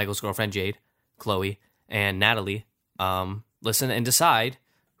have Michael's girlfriend, Jade, Chloe, and Natalie listen and decide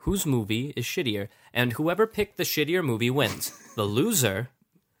whose movie is shittier. And whoever picked the shittier movie wins. The loser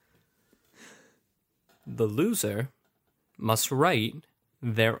must write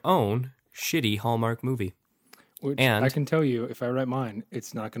their own shitty Hallmark movie. Which And- I can tell you, if I write mine,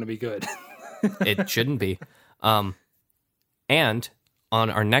 it's not going to be good. It shouldn't be. And on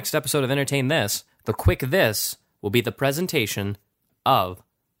our next episode of Entertain This, the quick this will be the presentation of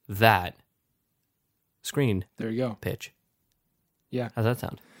that screen There you go. pitch. Yeah, How's that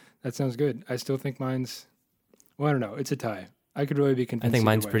sound? that sounds good. I still think mine's, well, I don't know. It's a tie. I could really be I convinced. think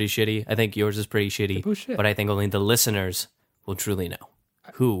mine's either way. pretty shitty. I think yours is pretty shitty. Bullshit. But I think only the listeners will truly know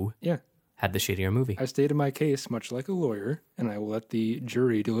who Yeah. had the shittier movie. I stated my case much like a lawyer, and I will let the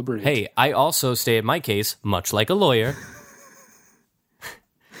jury deliberate. Hey, I also stated my case much like a lawyer,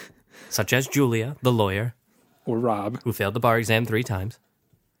 such as Julia, the lawyer, Or Rob. who failed the bar exam 3 times.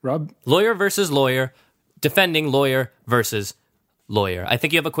 Rob, Lawyer versus lawyer, defending lawyer versus lawyer. I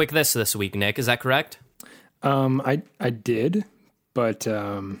think you have a quick this week, Nick. Is that correct? I did, but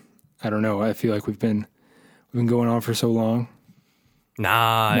I don't know. I feel like we've been going on for so long.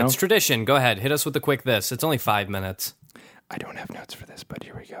 Nah, No? it's tradition. Go ahead. Hit us with the quick this. It's only 5 minutes. I don't have notes for this, but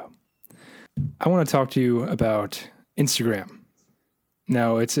here we go. I want to talk to you about Instagram.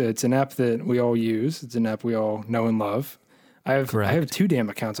 No, it's an app that we all use. It's an app we all know and love. I have 2 damn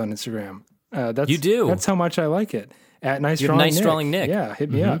accounts on Instagram. You do? That's how much I like it. At Nice You have Strong Nice Nick. Strong Nick. Yeah, hit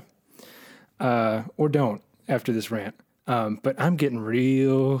me up. Or don't after this rant. But I'm getting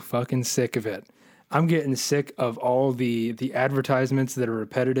real fucking sick of it. I'm getting sick of all the advertisements that are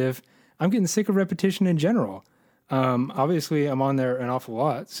repetitive. I'm getting sick of repetition in general. Obviously, I'm on there an awful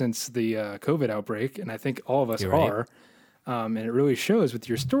lot since the COVID outbreak, and I think all of us You're right. are. And it really shows with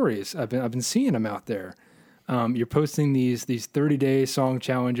your stories. I've been seeing them out there. You're posting these 30-day song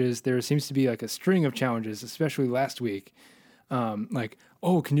challenges. There seems to be like a string of challenges, especially last week. Like,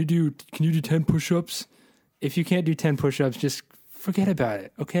 oh, can you do 10 push-ups? If you can't do 10 push-ups, just forget about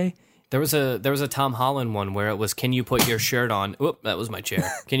it, okay? There was a Tom Holland one where it was, can you put your shirt on? Oop, that was my chair.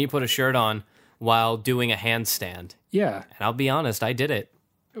 Can you put a shirt on while doing a handstand? Yeah. And I'll be honest, I did it.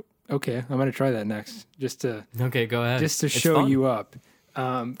 Okay, I'm gonna try that next, just to Okay, go ahead. just to It's show fun. you up.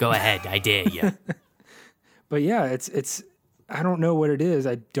 Go ahead, I dare you. But yeah, it's I don't know what it is.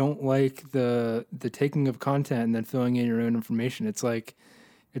 I don't like the taking of content and then filling in your own information. It's like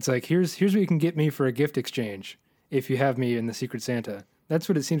here's what you can get me for a gift exchange if you have me in the Secret Santa. That's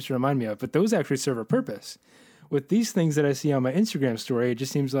what it seems to remind me of. But those actually serve a purpose. With these things that I see on my Instagram story, it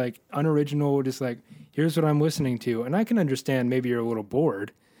just seems like unoriginal, just like, here's what I'm listening to. And I can understand maybe you're a little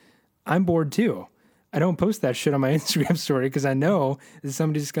bored. I'm bored too. I don't post that shit on my Instagram story because I know that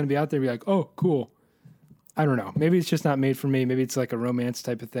somebody's just going to be out there and be like, oh, cool. I don't know. Maybe it's just not made for me. Maybe it's like a romance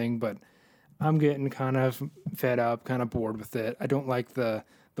type of thing, but I'm getting kind of fed up, kind of bored with it. I don't like the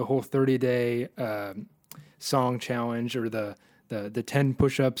whole 30-day song challenge or the 10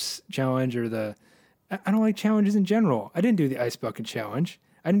 push-ups challenge or I don't like challenges in general. I didn't do the ice bucket challenge.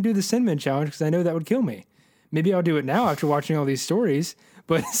 I didn't do the cinnamon challenge because I know that would kill me. Maybe I'll do it now after watching all these stories,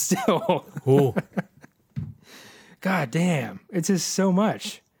 but still. Ooh. God damn. It's just so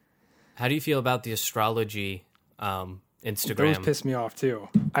much. How do you feel about the astrology Instagram? Those piss me off too.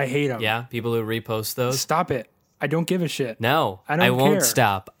 I hate them. Yeah, people who repost those? Stop it. I don't give a shit. No, I don't won't care.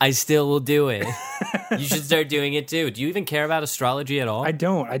 stop. I still will do it. You should start doing it too. Do you even care about astrology at all? I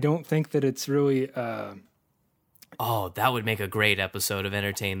don't. I don't think that it's really... Oh, that would make a great episode of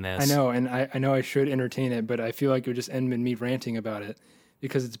Entertain This. I know, and I know I should entertain it, but I feel like it would just end in me ranting about it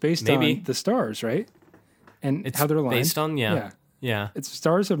because it's based Maybe. on the stars, right? And It's how they're aligned. based on, yeah. It's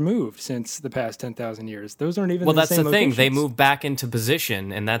stars have moved since the past 10,000 years. Those aren't even Well, the that's same the thing. They locations. move back into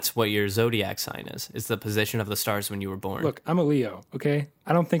position, and that's what your zodiac sign is. It's the position of the stars when you were born. Look, I'm a Leo, okay?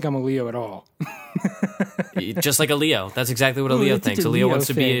 I don't think I'm a Leo at all. Just like a Leo. That's exactly what a Ooh, Leo that's such thinks. a A Leo Leo wants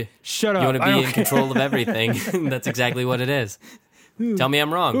to thing. be... Shut up. You want to I be don't in care. control of everything. That's exactly what it is. Tell me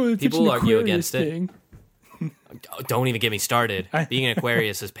I'm wrong. Oh, it's People such will an argue Aquarius against it. thing. Oh, don't even get me started. Being an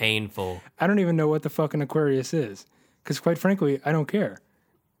Aquarius is painful. I don't even know what the fucking Aquarius is because, quite frankly, I don't care.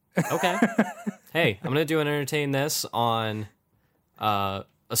 Okay. Hey, I'm going to do an Entertain This on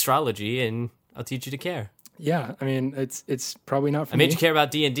astrology, and I'll teach you to care. Yeah, I mean, it's probably not for I me. made you care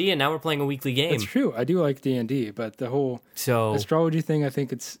about D&D, and now we're playing a weekly game. It's true. I do like D&D, but the whole So, astrology thing, I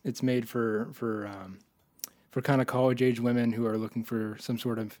think it's made for kind of college age women who are looking for some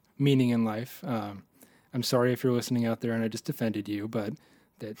sort of meaning in life. I'm sorry if you're listening out there and I just offended you, but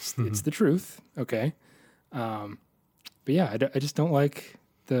it's the truth. Okay. But yeah, I just don't like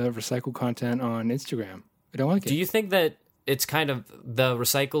the recycled content on Instagram. I don't like it. do you think that it's kind of, the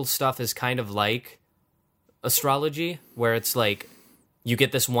recycled stuff is kind of like astrology, where it's like you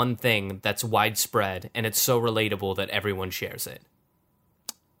get this one thing that's widespread, and it's so relatable that everyone shares it?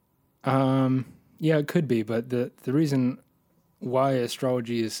 Yeah, it could be, but the reason why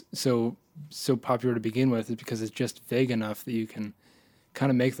astrology is so popular to begin with is because it's just vague enough that you can kind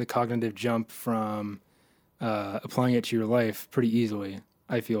of make the cognitive jump from applying it to your life pretty easily,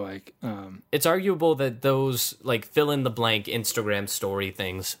 I feel like. It's arguable that those, like, fill-in-the-blank Instagram story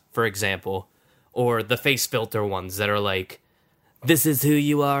things, for example, or the face filter ones that are like, this is who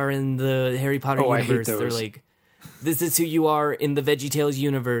you are in the Harry Potter Oh, I hate universe. They're those. like, this is who you are in the VeggieTales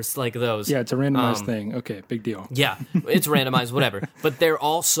universe, like those. Yeah, it's a randomized thing. Okay, big deal. Yeah, it's randomized, whatever. But they're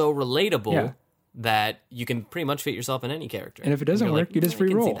all so relatable Yeah. that you can pretty much fit yourself in any character. And if it doesn't you're work, you just I can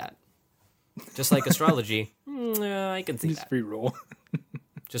see re-roll." that. Just like astrology. I can see Just that. free roll.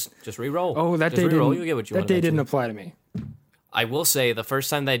 Just re-roll. Oh, that just day re-roll. didn't. You'll get what you That want day didn't eventually. apply to me. I will say, the first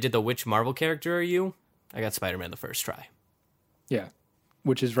time that I did the which Marvel character are you, I got Spider-Man the first try. Yeah,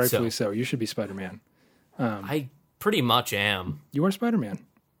 which is rightfully so. You should be Spider-Man. I pretty much am. You are Spider-Man.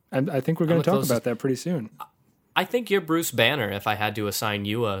 I think we're I'm going the to talk closest- about that pretty soon. I think you're Bruce Banner if I had to assign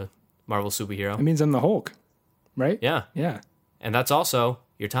you a Marvel superhero. It means I'm the Hulk, right? Yeah. Yeah. And that's also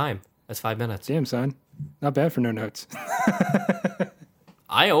your time. That's 5 minutes. Damn, son. Not bad for no notes.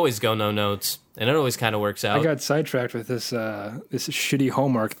 I always go no notes, and it always kind of works out. I got sidetracked with this this shitty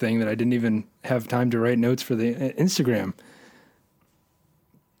Hallmark thing that I didn't even have time to write notes for the Instagram.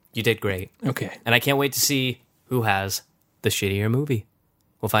 You did great. Okay. And I can't wait to see who has the shittier movie.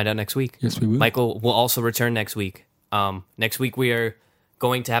 We'll find out next week. Yes, we will. Michael will also return next week. Next week we are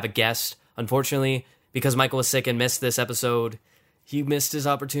going to have a guest. Unfortunately, because Michael was sick and missed this episode, he missed his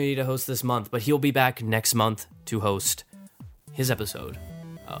opportunity to host this month, but he'll be back next month to host his episode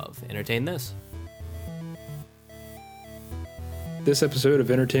of Entertain This. This episode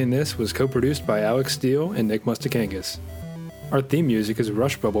of Entertain This was co-produced by Alex Steele and Nick Mustakangas. Our theme music is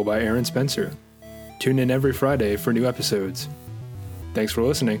Rush Bubble by Aaron Spencer. Tune in every Friday for new episodes. Thanks for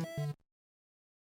listening.